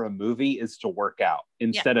prepare for a movie is to work out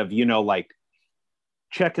instead of, like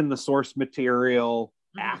checking the source material,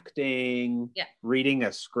 acting, reading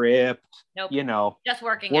a script. Nope. Just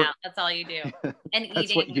working out. That's all you do. And eating.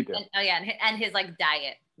 That's what you do. And his like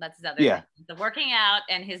diet. That's his other thing. The working out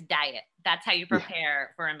and his diet. That's how you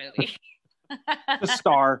prepare for a movie. to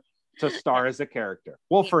star as a character.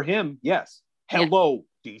 Well, for him, yes. Hello,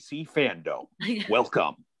 DC fandom.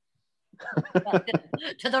 Welcome.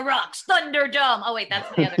 To the Rock's Thunderdome. Oh wait,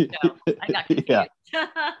 that's the other show. I got confused.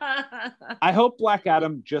 I hope Black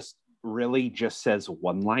Adam really just says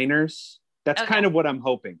one-liners. That's kind of what I'm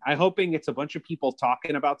hoping. I'm hoping it's a bunch of people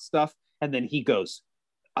talking about stuff, and then he goes,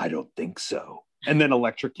 I don't think so, and then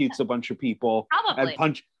electrocutes a bunch of people. Probably.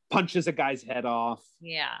 And punches a guy's head off.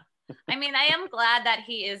 Yeah. I mean, I am glad that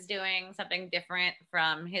he is doing something different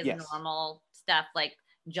from his normal stuff, like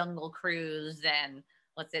Jungle Cruise and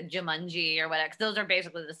Jumanji or whatever. 'Cause those are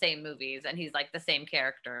basically the same movies, and he's like the same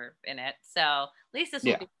character in it. So at least this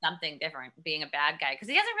will be something different, being a bad guy, because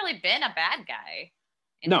he hasn't really been a bad guy.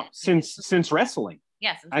 Since wrestling.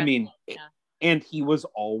 Yes. I mean, and he was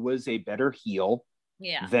always a better heel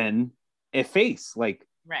than a face. Like,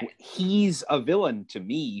 he's a villain to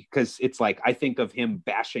me, because it's like, I think of him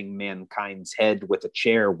bashing mankind's head with a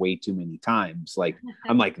chair way too many times. Like,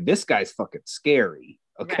 I'm like, this guy's fucking scary.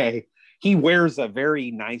 Okay. Right. He wears a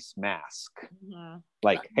very nice mask.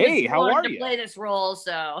 Like, hey, how are you? Play this role,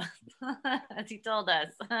 so as he told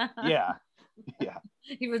us. Yeah.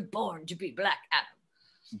 He was born to be Black Adam.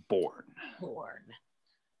 Born.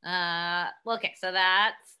 Okay, so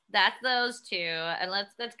that's those two, and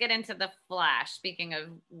let's get into the Flash. Speaking of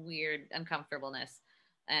weird uncomfortableness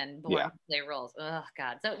and born to play roles. Oh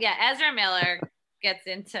God. So Ezra Miller gets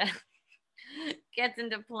into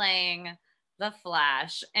playing the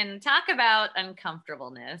Flash, and talk about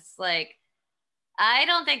uncomfortableness. Like, I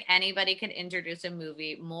don't think anybody could introduce a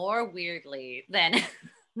movie more weirdly than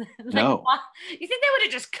no. You think they would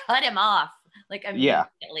have just cut him off like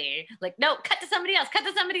immediately? Like, no, cut to somebody else.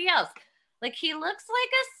 Like, he looks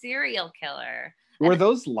like a serial killer. Were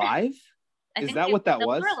those live? Is that what that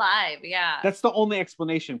was? Those were live, yeah. That's the only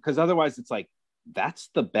explanation, because otherwise it's like,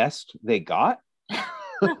 that's the best they got.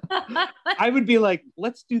 I would be like,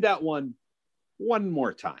 let's do that one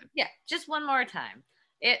more time. Yeah, just one more time.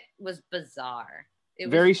 It was bizarre. It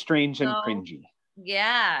was very strange and cringy.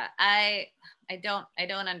 Yeah, I don't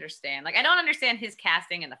understand. Like, I don't understand his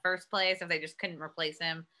casting in the first place. If they just couldn't replace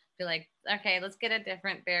him, be like, okay, let's get a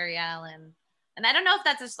different Barry Allen. And I don't know if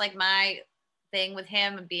that's just like my thing with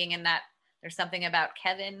him being in that. There's something about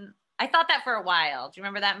Kevin. I thought that for a while. Do you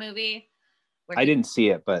remember that movie? I didn't see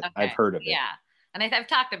it, but I've heard of it. Yeah, and I've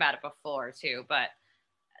talked about it before too, but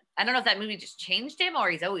I don't know if that movie just changed him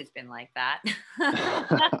or he's always been like that.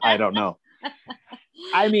 I don't know.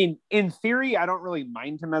 I mean, in theory, I don't really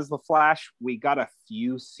mind him as the Flash. We got a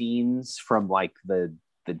few scenes from like the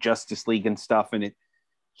Justice League and stuff, and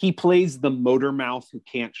he plays the motor mouth who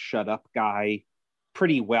can't shut up guy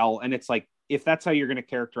pretty well. And it's like, if that's how you're going to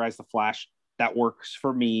characterize the Flash, that works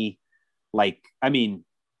for me. Like, I mean,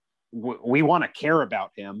 we want to care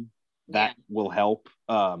about him. That will help.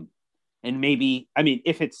 And maybe, I mean,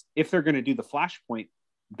 if they're going to do the Flashpoint,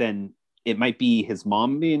 then it might be his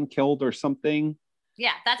mom being killed or something.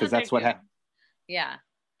 Yeah, that's what happened. Yeah,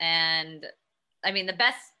 and I mean the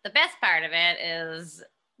best part of it is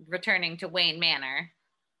returning to Wayne Manor.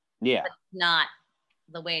 Yeah, but not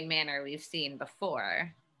the Wayne Manor we've seen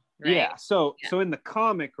before. Right? Yeah. So in the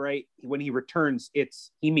comic, right, when he returns,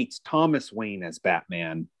 he meets Thomas Wayne as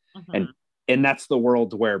Batman, and that's the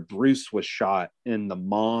world where Bruce was shot, and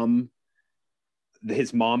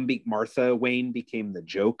his mom, Martha Wayne, became the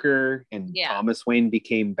Joker, and Thomas Wayne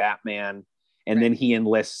became Batman. And then he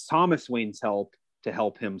enlists Thomas Wayne's help to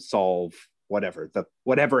help him solve whatever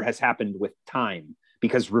has happened with time,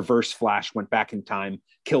 because Reverse Flash went back in time,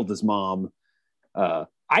 killed his mom. I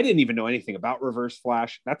didn't even know anything about Reverse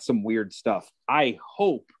Flash. That's some weird stuff. I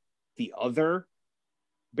hope the other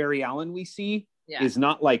Barry Allen we see is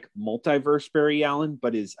not like multiverse Barry Allen,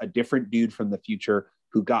 but is a different dude from the future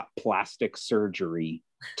who got plastic surgery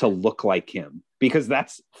to look like him, because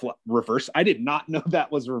that's Reverse. I did not know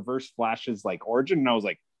that was Reverse Flash's like origin, and I was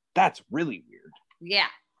like, that's really weird. Yeah,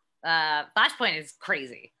 Flashpoint is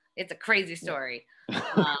crazy. It's a crazy story,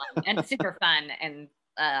 and super fun. And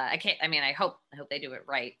I hope they do it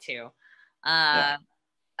right too. I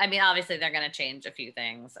mean, obviously they're going to change a few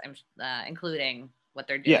things, including what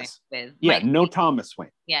they're doing with. No Thomas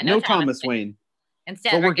Wayne. Yeah, no Thomas Wayne.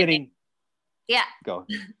 Instead, but we're getting. Yeah. Go.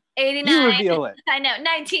 89. You reveal it. I know,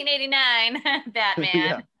 1989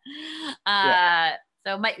 Batman.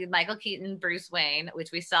 So Michael Keaton, Bruce Wayne,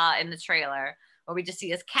 which we saw in the trailer, where we just see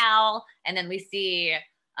his cowl, and then we see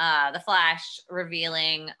the Flash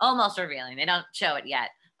almost revealing. They don't show it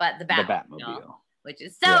yet, but the Batmobile, which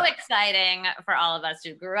is so exciting for all of us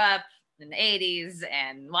who grew up in the 80s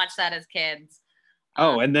and watched that as kids.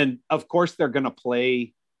 And then of course they're going to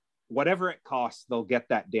play whatever it costs. They'll get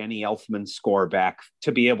that Danny Elfman score back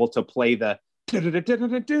to be able to play the. Oh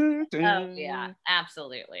yeah,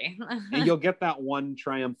 absolutely. And you'll get that one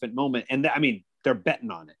triumphant moment, and I mean they're betting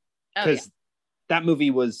on it, because that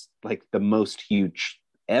movie was like the most huge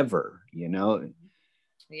ever. It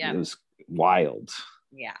was wild.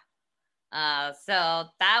 Yeah. So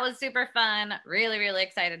that was super fun. Really, really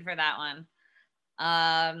excited for that one.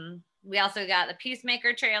 We also got the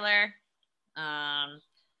Peacemaker trailer.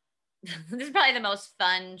 This is probably the most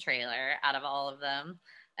fun trailer out of all of them.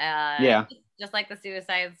 Just like the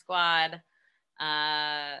Suicide Squad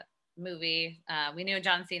movie. We knew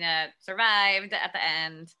John Cena survived at the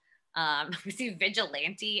end. We see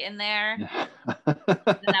Vigilante in there. And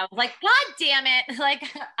I was like, God damn it. Like,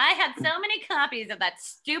 I had so many copies of that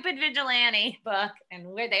stupid Vigilante book, and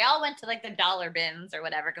where they all went to like the dollar bins or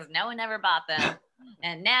whatever, because no one ever bought them.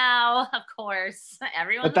 And now, of course,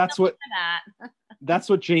 everyone's that's what that. That's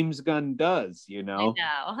what James Gunn does, I know.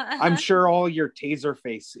 I'm sure all your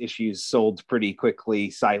Taserface issues sold pretty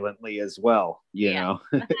quickly silently as well. You know,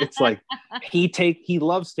 it's like he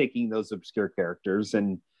loves taking those obscure characters,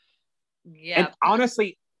 and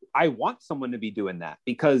honestly, I want someone to be doing that,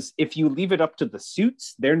 because if you leave it up to the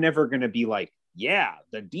suits, they're never going to be like,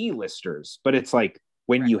 the D-listers. But it's like,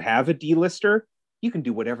 when you have a D-lister, you can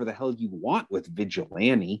do whatever the hell you want with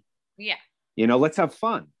Vigilante. Yeah. Let's have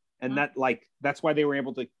fun. And that's why they were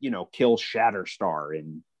able to, kill Shatterstar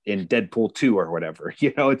in Deadpool 2 or whatever.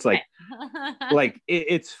 It's like,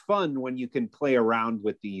 it's fun when you can play around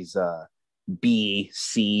with these B,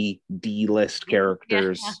 C, D list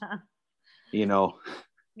characters.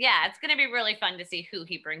 Yeah, it's going to be really fun to see who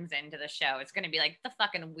he brings into the show. It's going to be like the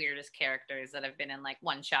fucking weirdest characters that have been in like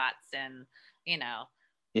one shots and, in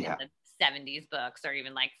the 70s books or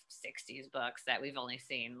even like 60s books that we've only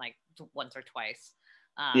seen like once or twice.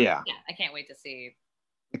 I can't wait to see.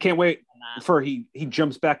 I can't wait for he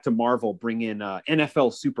jumps back to Marvel, bring in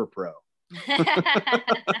NFL Super Pro.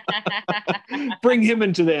 Bring him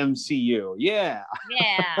into the MCU. Yeah.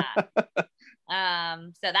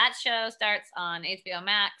 So that show starts on HBO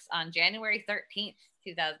Max on January 13th,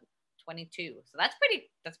 2022. So that's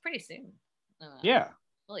pretty soon.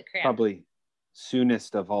 Holy crap. Probably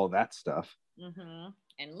soonest of all that stuff.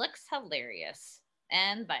 And looks hilarious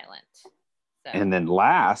and violent. So. And then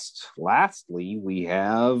lastly, we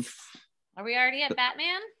have. Are we already at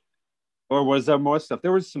Batman? Or was there more stuff?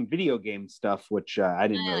 There was some video game stuff, which I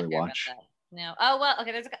didn't really watch. No. Oh well.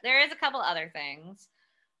 Okay. There is a couple other things.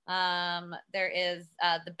 There is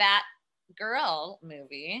the Batgirl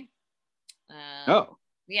movie. Oh,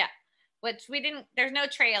 yeah, which there's no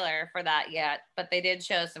trailer for that yet, but they did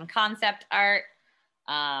show some concept art,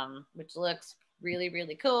 which looks really,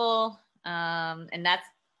 really cool. And that's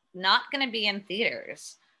not going to be in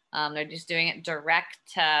theaters. They're just doing it direct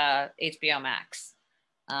to HBO Max.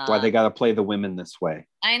 why they got to play the women this way?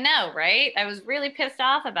 I know, right? I was really pissed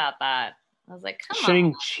off about that. I was like, come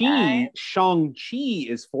on. Shang-Chi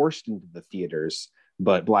is forced into the theaters,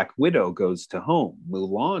 but Black Widow goes to home.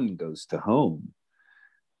 Mulan goes to home.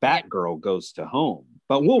 Batgirl goes to home.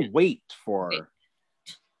 But we'll wait for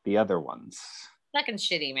the other ones. Fucking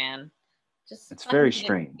shitty, man. It's very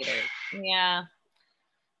strange. Yeah.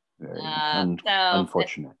 Very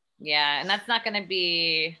unfortunate. Yeah, and that's not going to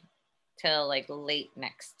be till like late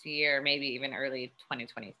next year, maybe even early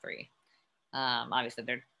 2023. Obviously,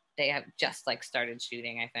 they have just like started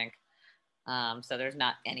shooting, I think. So there's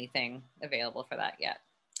not anything available for that yet.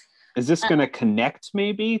 Is this going to connect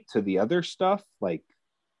maybe to the other stuff, like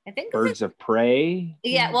I think Birds of Prey?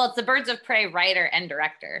 Yeah, well, it's the Birds of Prey writer and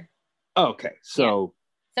director. Okay, so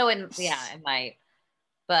it might,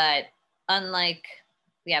 but unlike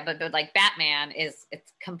but like Batman it's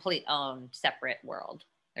complete own separate world.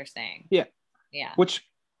 They're saying which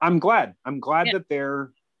I'm glad that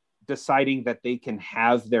they're deciding that they can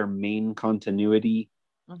have their main continuity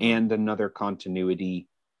and another continuity,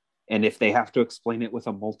 and if they have to explain it with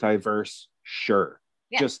a multiverse, sure,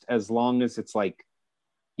 just as long as it's like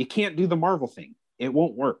you can't do the Marvel thing, it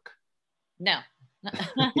won't work. No.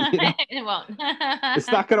 It won't.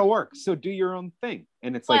 It's not gonna work, so do your own thing.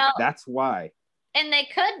 And it's like that's why. And they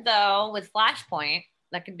could, though, with Flashpoint,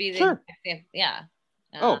 that could be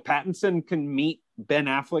Pattinson can meet Ben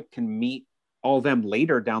Affleck, can meet all them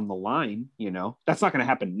later down the line. That's not going to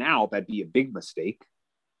happen now. That'd be a big mistake.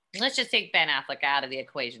 Let's just take Ben Affleck out of the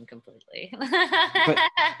equation completely. But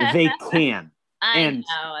they can. I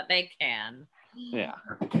know they can. Yeah.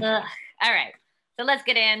 All right. So let's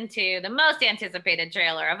get into the most anticipated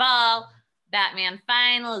trailer of all. The Batman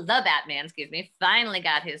finally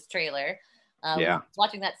got his trailer.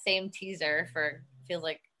 Watching that same teaser for feels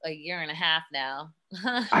like a year and a half now.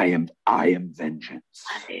 I am vengeance.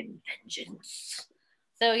 I am vengeance.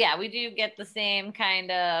 So yeah, we do get the same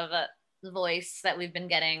kind of voice that we've been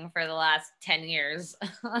getting for the last 10 years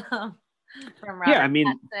from Robert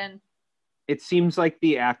Pattinson. It seems like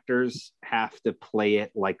the actors have to play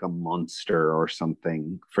it like a monster or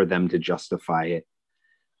something for them to justify it.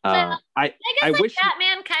 I wish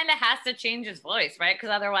Batman kind of has to change his voice, right? Because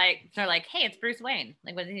otherwise they're like, hey, it's Bruce Wayne.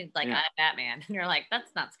 Like, when he's like, I'm Batman. And you're like, that's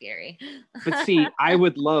not scary. But see, I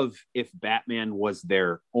would love if Batman was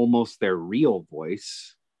almost their real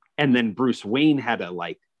voice. And then Bruce Wayne had a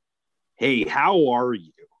like, hey, how are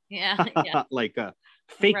you? Yeah. Like a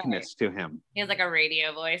fakeness to him. He has like a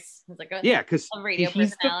radio voice. He's like because a radio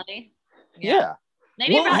personality.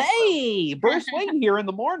 Maybe hey, Bruce Wayne here in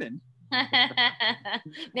the morning.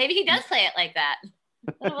 Maybe he does play it like that.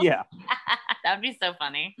 Yeah. That would be so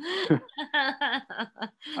funny.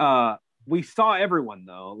 We saw everyone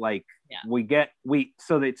though. Like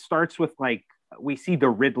so it starts with like we see the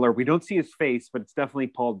Riddler. We don't see his face, but it's definitely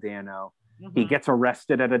Paul Dano. Mm-hmm. He gets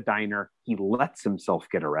arrested at a diner. He lets himself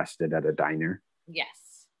get arrested at a diner.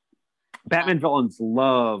 Yes. Batman villains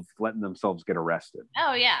love letting themselves get arrested.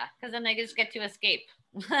 Oh yeah, because then they just get to escape.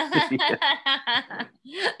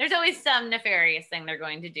 There's always some nefarious thing they're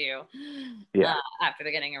going to do after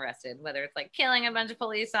they're getting arrested, whether it's like killing a bunch of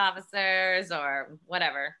police officers or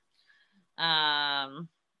whatever. There's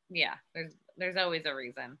always a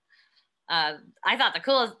reason. I thought the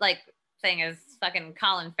coolest thing is fucking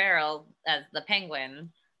Colin Farrell as the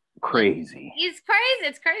Penguin. Crazy. He's crazy.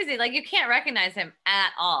 It's crazy. Like, you can't recognize him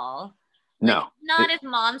at all. No. Not as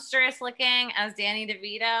monstrous looking as Danny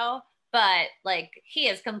DeVito, but like he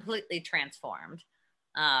is completely transformed.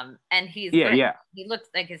 And he's great. He looks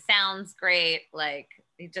like, it sounds great. Like,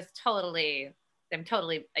 he just I totally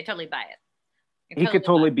buy it. He could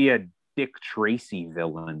totally be a Dick Tracy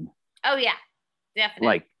villain. Oh yeah, definitely.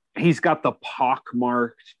 Like, he's got the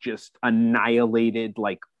pockmarked, just annihilated,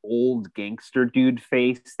 like old gangster dude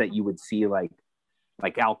face that you would see like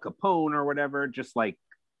Al Capone or whatever, just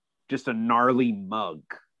a gnarly mug,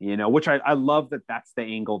 which I love that that's the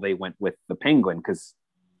angle they went with the Penguin, because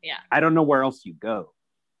I don't know where else you go.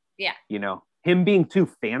 Yeah. Him being too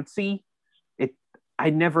fancy, I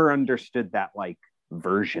never understood that like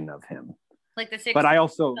version of him. Like the 60s but I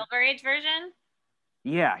also Silver Age version?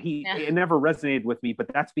 Yeah, it never resonated with me,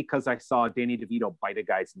 but that's because I saw Danny DeVito bite a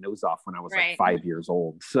guy's nose off when I was like 5 years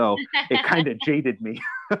old. So it kind of jaded me.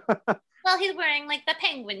 Well, he's wearing like the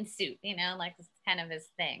penguin suit, like it's kind of his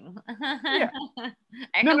thing. Yeah.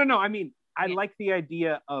 No. I mean, I like the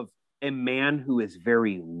idea of a man who is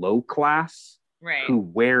very low class, right, who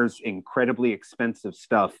wears incredibly expensive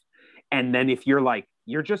stuff. And then if you're like,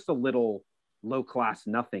 you're just a little low class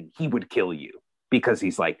nothing, he would kill you because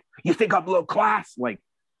he's like, you think I'm low class? Like,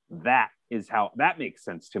 that is how that makes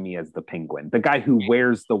sense to me as the penguin, the guy who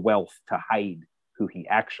wears the wealth to hide who he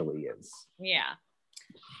actually is. Yeah.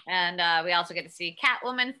 And we also get to see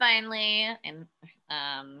Catwoman finally in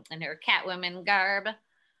her Catwoman garb.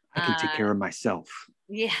 I can take care of myself.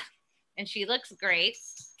 Yeah. And she looks great.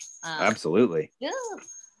 Absolutely.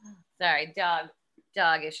 Sorry,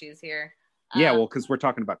 dog issues here. Yeah, well, because we're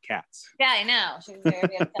talking about cats. Yeah, I know. She's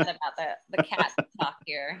very upset about the cat talk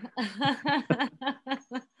here.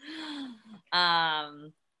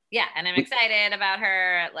 Yeah, and I'm excited about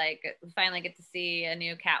her. Like, finally get to see a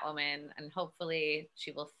new Catwoman, and hopefully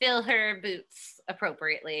she will fill her boots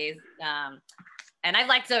appropriately. And I've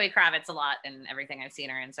liked Zoe Kravitz a lot in everything I've seen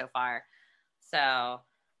her in so far. So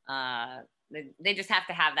they just have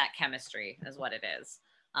to have that chemistry, is what it is.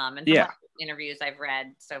 And from the interviews I've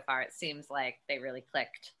read so far, it seems like they really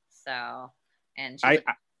clicked. So, and go ahead.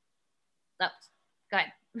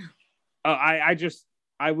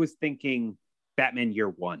 I was thinking Batman Year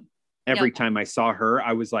One. Every time I saw her,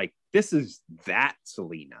 I was like, this is that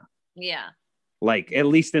Selina. Yeah. Like, at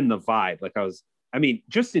least in the vibe. Like,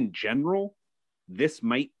 just in general, this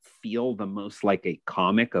might feel the most like a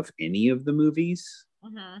comic of any of the movies.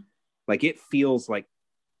 Mm-hmm. Like, it feels like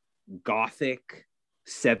gothic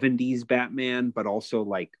 70s Batman, but also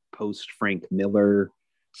like post Frank Miller,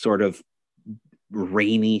 sort of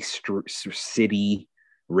rainy city,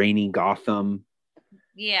 rainy Gotham.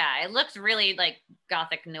 Yeah, it looks really like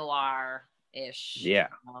gothic noir-ish. Yeah.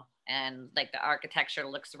 And like the architecture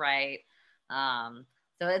looks right.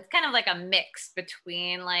 So it's kind of like a mix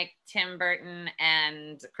between like Tim Burton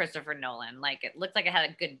and Christopher Nolan. Like, it looks like it had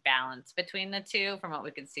a good balance between the two from what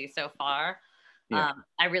we can see so far. Yeah.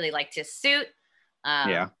 I really liked his suit.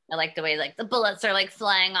 I like the way like the bullets are like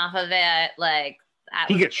flying off of it. Like,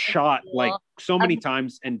 he gets shot like so many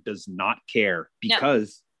times and does not care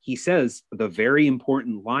because he says the very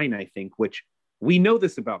important line, I think, which we know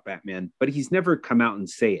this about Batman, but he's never come out and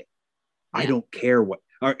say it. I don't care what,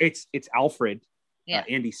 or it's Alfred,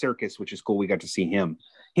 Andy Serkis, which is cool. We got to see him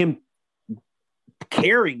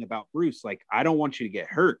caring about Bruce. Like, I don't want you to get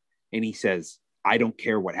hurt. And he says, I don't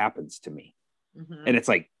care what happens to me. Mm-hmm. And it's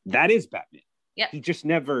like, that is Batman. Yeah. He just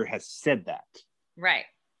never has said that. Right.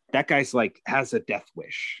 That guy's like, has a death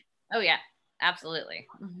wish. Oh yeah, absolutely.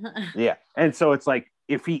 Yeah. And so it's like,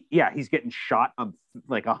 if he's getting shot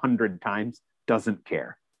like 100 times, doesn't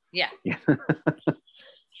care. Yeah.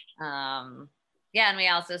 And we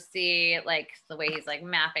also see like the way he's like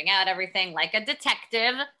mapping out everything like a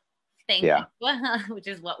detective. Thank you. Which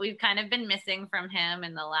is what we've kind of been missing from him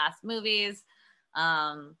in the last movies.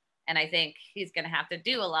 And I think he's going to have to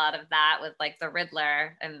do a lot of that with like the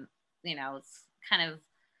Riddler. And, it's kind of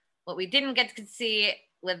what we didn't get to see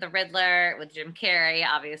with the Riddler with Jim Carrey,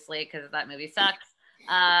 obviously, because that movie sucks.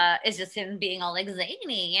 It's just him being all like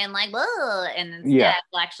zany and like, whoa. And instead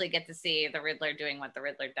we'll actually get to see the Riddler doing what the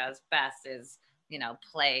Riddler does best is,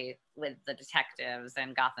 play with the detectives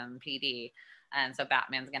and Gotham PD. And so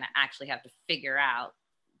Batman's going to actually have to figure out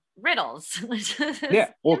riddles.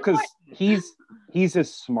 Well, because he's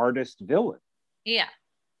his smartest villain. Yeah.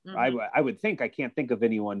 Mm-hmm. I would think. I can't think of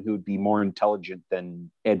anyone who would be more intelligent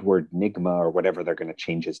than Edward Nygma or whatever they're going to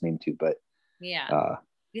change his name to. But you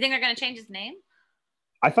think they're going to change his name?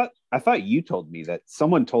 I thought you told me that.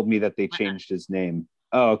 Someone told me that they changed his name.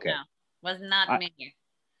 Oh, okay. No, was not me.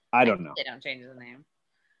 I don't know. They don't change his name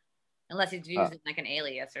unless he's using like an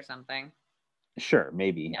alias or something. Sure,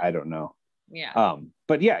 maybe. I don't know. Yeah.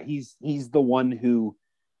 But yeah, he's the one who,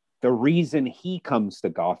 the reason he comes to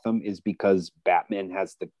Gotham is because Batman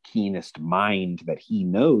has the keenest mind that he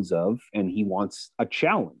knows of, and he wants a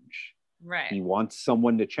challenge. Right. He wants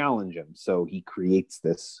someone to challenge him. So he creates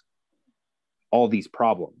all these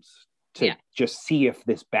problems to just see if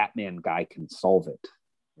this Batman guy can solve it.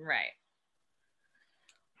 Right.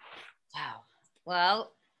 Wow.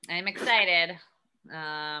 Well, I'm excited.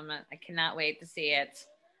 I cannot wait to see it.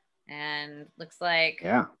 And looks like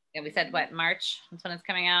we said what, March? That's when it's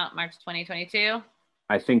coming out, March 2022.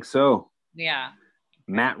 I think so. Yeah.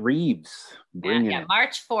 Matt Reeves.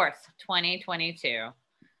 March 4th, 2022.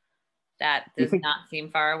 That does not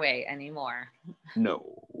seem far away anymore.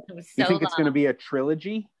 No. It was so you think it's going to be a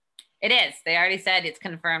trilogy? It is. They already said it's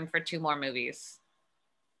confirmed for 2 more movies.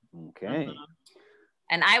 Okay.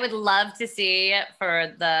 And I would love to see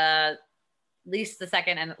for the least the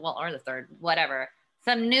second and or the third, whatever,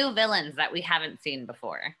 some new villains that we haven't seen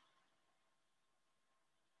before.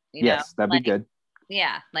 Yes, that'd be good.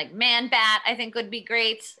 Yeah, like Man Bat, I think would be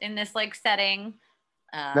great in this like setting.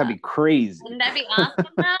 That'd be crazy. Wouldn't that be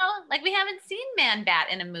awesome though? Like we haven't seen Man Bat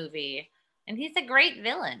in a movie, and he's a great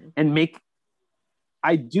villain. And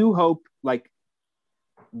I do hope, like,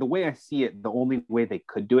 the way I see it, the only way they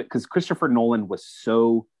could do it, because Christopher Nolan was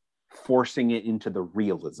so forcing it into the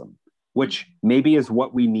realism, which maybe is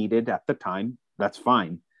what we needed at the time. That's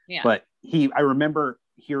fine. Yeah. But I remember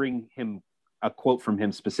hearing a quote from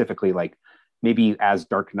him specifically, like maybe as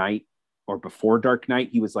Dark Knight or before Dark Knight,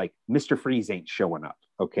 he was like, Mr. Freeze ain't showing up.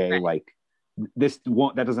 Okay. Right. Like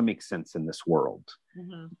that doesn't make sense in this world.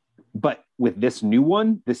 Mm-hmm. But with this new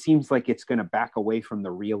one, this seems like it's going to back away from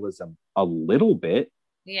the realism a little bit.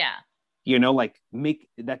 Yeah. You know, like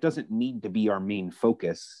that doesn't need to be our main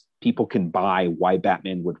focus. People can buy why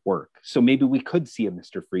Batman would work. So maybe we could see a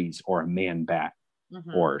Mr. Freeze or a Man Bat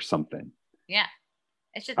or something. Yeah.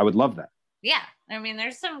 It's just, I would love that. Yeah. I mean,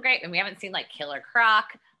 there's some great, and we haven't seen like Killer Croc.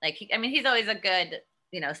 Like, he's always a good,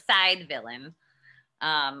 side villain.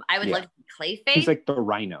 I would love to see Clayface. He's like the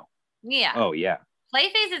Rhino. Yeah. Oh, yeah.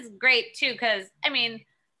 Clayface is great too, because,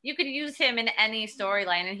 you could use him in any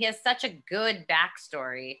storyline, and he has such a good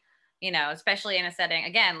backstory, especially in a setting,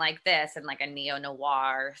 again, like this, and like a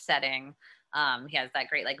neo-noir setting. He has that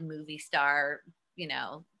great, like, movie star,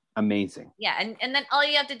 Amazing. Yeah, and then all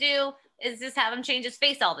you have to do is just have him change his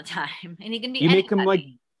face all the time, and he can be you make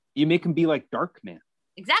him be like Darkman.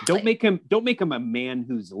 Exactly. Don't make him a man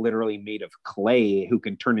who's literally made of clay who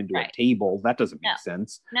can turn into a table. That doesn't make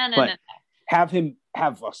sense. No. Have him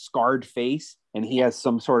have a scarred face, and he has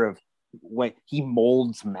some sort of way he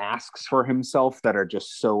molds masks for himself that are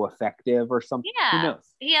just so effective or something. Yeah. Who knows?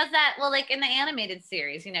 He has that, well, like in the animated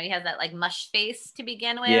series, he has that like mush face to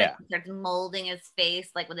begin with. Yeah. He starts molding his face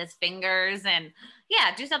like with his fingers, and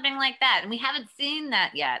do something like that. And we haven't seen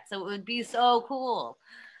that yet. So it would be so cool.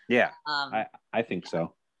 Yeah. I think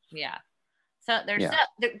so. Yeah. So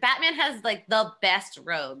Batman has like the best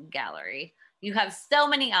rogue gallery. You have so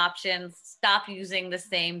many options. Stop using the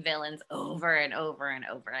same villains over and over and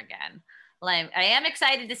over again. Like, I am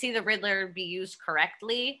excited to see the Riddler be used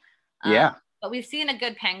correctly. But we've seen a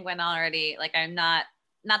good Penguin already. Like, I'm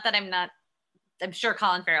sure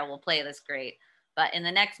Colin Farrell will play this great. But in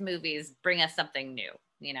the next movies, bring us something new,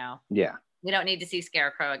 Yeah. We don't need to see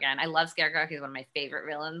Scarecrow again. I love Scarecrow. He's one of my favorite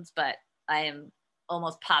villains. But I am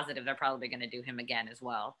almost positive they're probably going to do him again as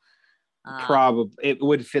well. Probably it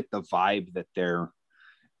would fit the vibe that they're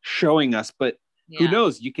showing us, but who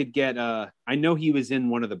knows? You could get I know he was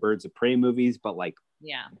in one of the Birds of Prey movies, but like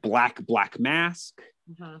Black Mask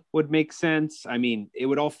would make sense. I mean, it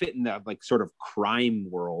would all fit in that like sort of crime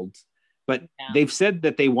world, but they've said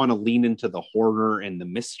that they want to lean into the horror and the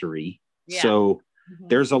mystery. So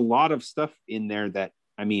there's a lot of stuff in there that,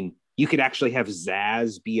 you could actually have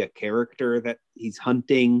Zaz be a character that he's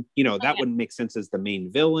hunting. That wouldn't make sense as the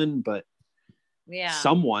main villain, but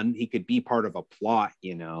someone, he could be part of a plot,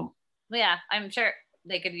 Yeah, I'm sure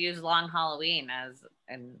they could use Long Halloween as,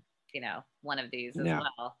 and one of these as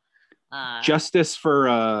well. Justice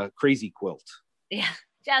for Crazy Quilt. Yeah,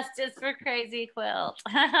 Justice for Crazy Quilt.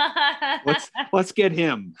 let's get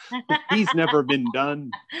him. He's never been done.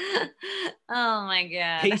 Oh my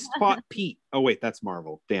god. Paste Pot Pete. Oh wait, that's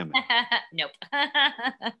Marvel. Damn it. Nope.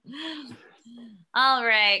 All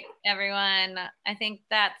right, everyone. I think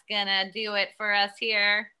that's gonna do it for us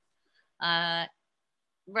here.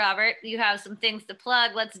 Robert, you have some things to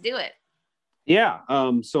plug. Let's do it. Yeah.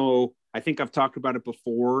 So I think I've talked about it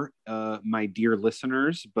before, my dear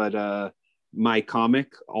listeners, but my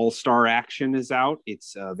comic All Star Action is out.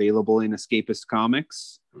 It's available in Escapist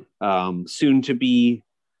Comics, soon to be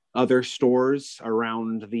other stores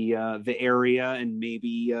around the area and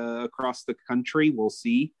maybe across the country. We'll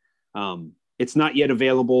see. It's not yet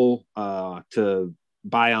available to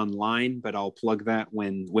buy online, but I'll plug that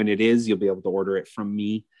when it is. You'll be able to order it from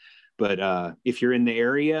me. But if you're in the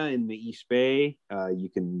area in the East Bay, you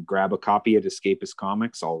can grab a copy at Escapist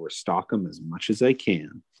Comics. I'll restock them as much as I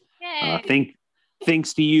can.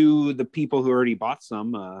 Thanks to you, the people who already bought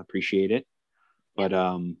some. Appreciate it. But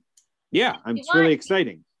it's really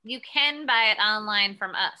exciting. You can buy it online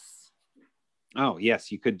from us. Oh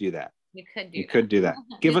yes, you could do that. You could do that.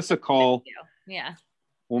 Give us a call. Yeah.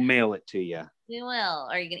 We'll mail it to you. We will.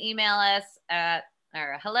 Or you can email us at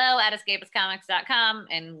hello@escapistcomics.com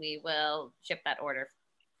and we will ship that order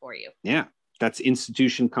for you. Yeah. That's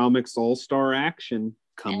Institution Comics All-Star Action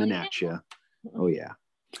coming at you. Oh yeah.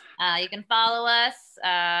 You can follow us.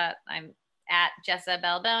 I'm at Jessa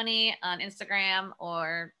Balboni on Instagram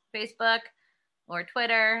or Facebook. or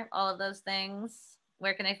Twitter, all of those things.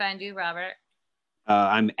 Where can I find you, Robert?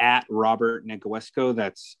 I'm at Robert Negoesco.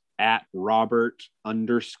 That's at Robert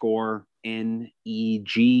 _NEGOESCO.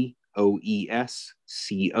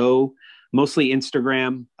 Mostly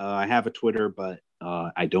Instagram. I have a Twitter, but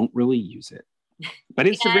I don't really use it. But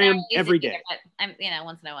Instagram every day. But I'm,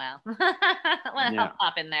 once in a while. I'll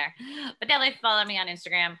pop in there. But definitely follow me on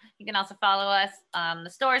Instagram. You can also follow us on the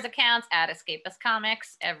store's accounts at Escapist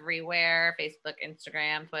Comics everywhere: Facebook,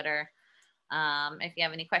 Instagram, Twitter. If you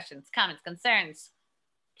have any questions, comments, concerns,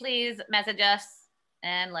 please message us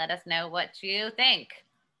and let us know what you think.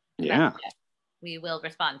 Yeah. We will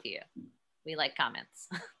respond to you. We like comments.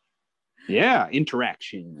 Yeah,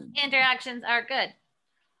 interaction. Interactions are good.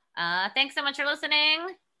 Thanks so much for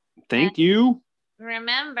listening. Thank you.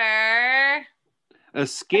 Remember,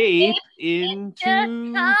 escape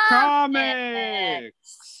into comics.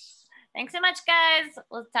 Thanks so much, guys.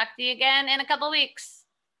 We'll talk to you again in a couple weeks.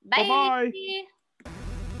 Bye. Bye-bye.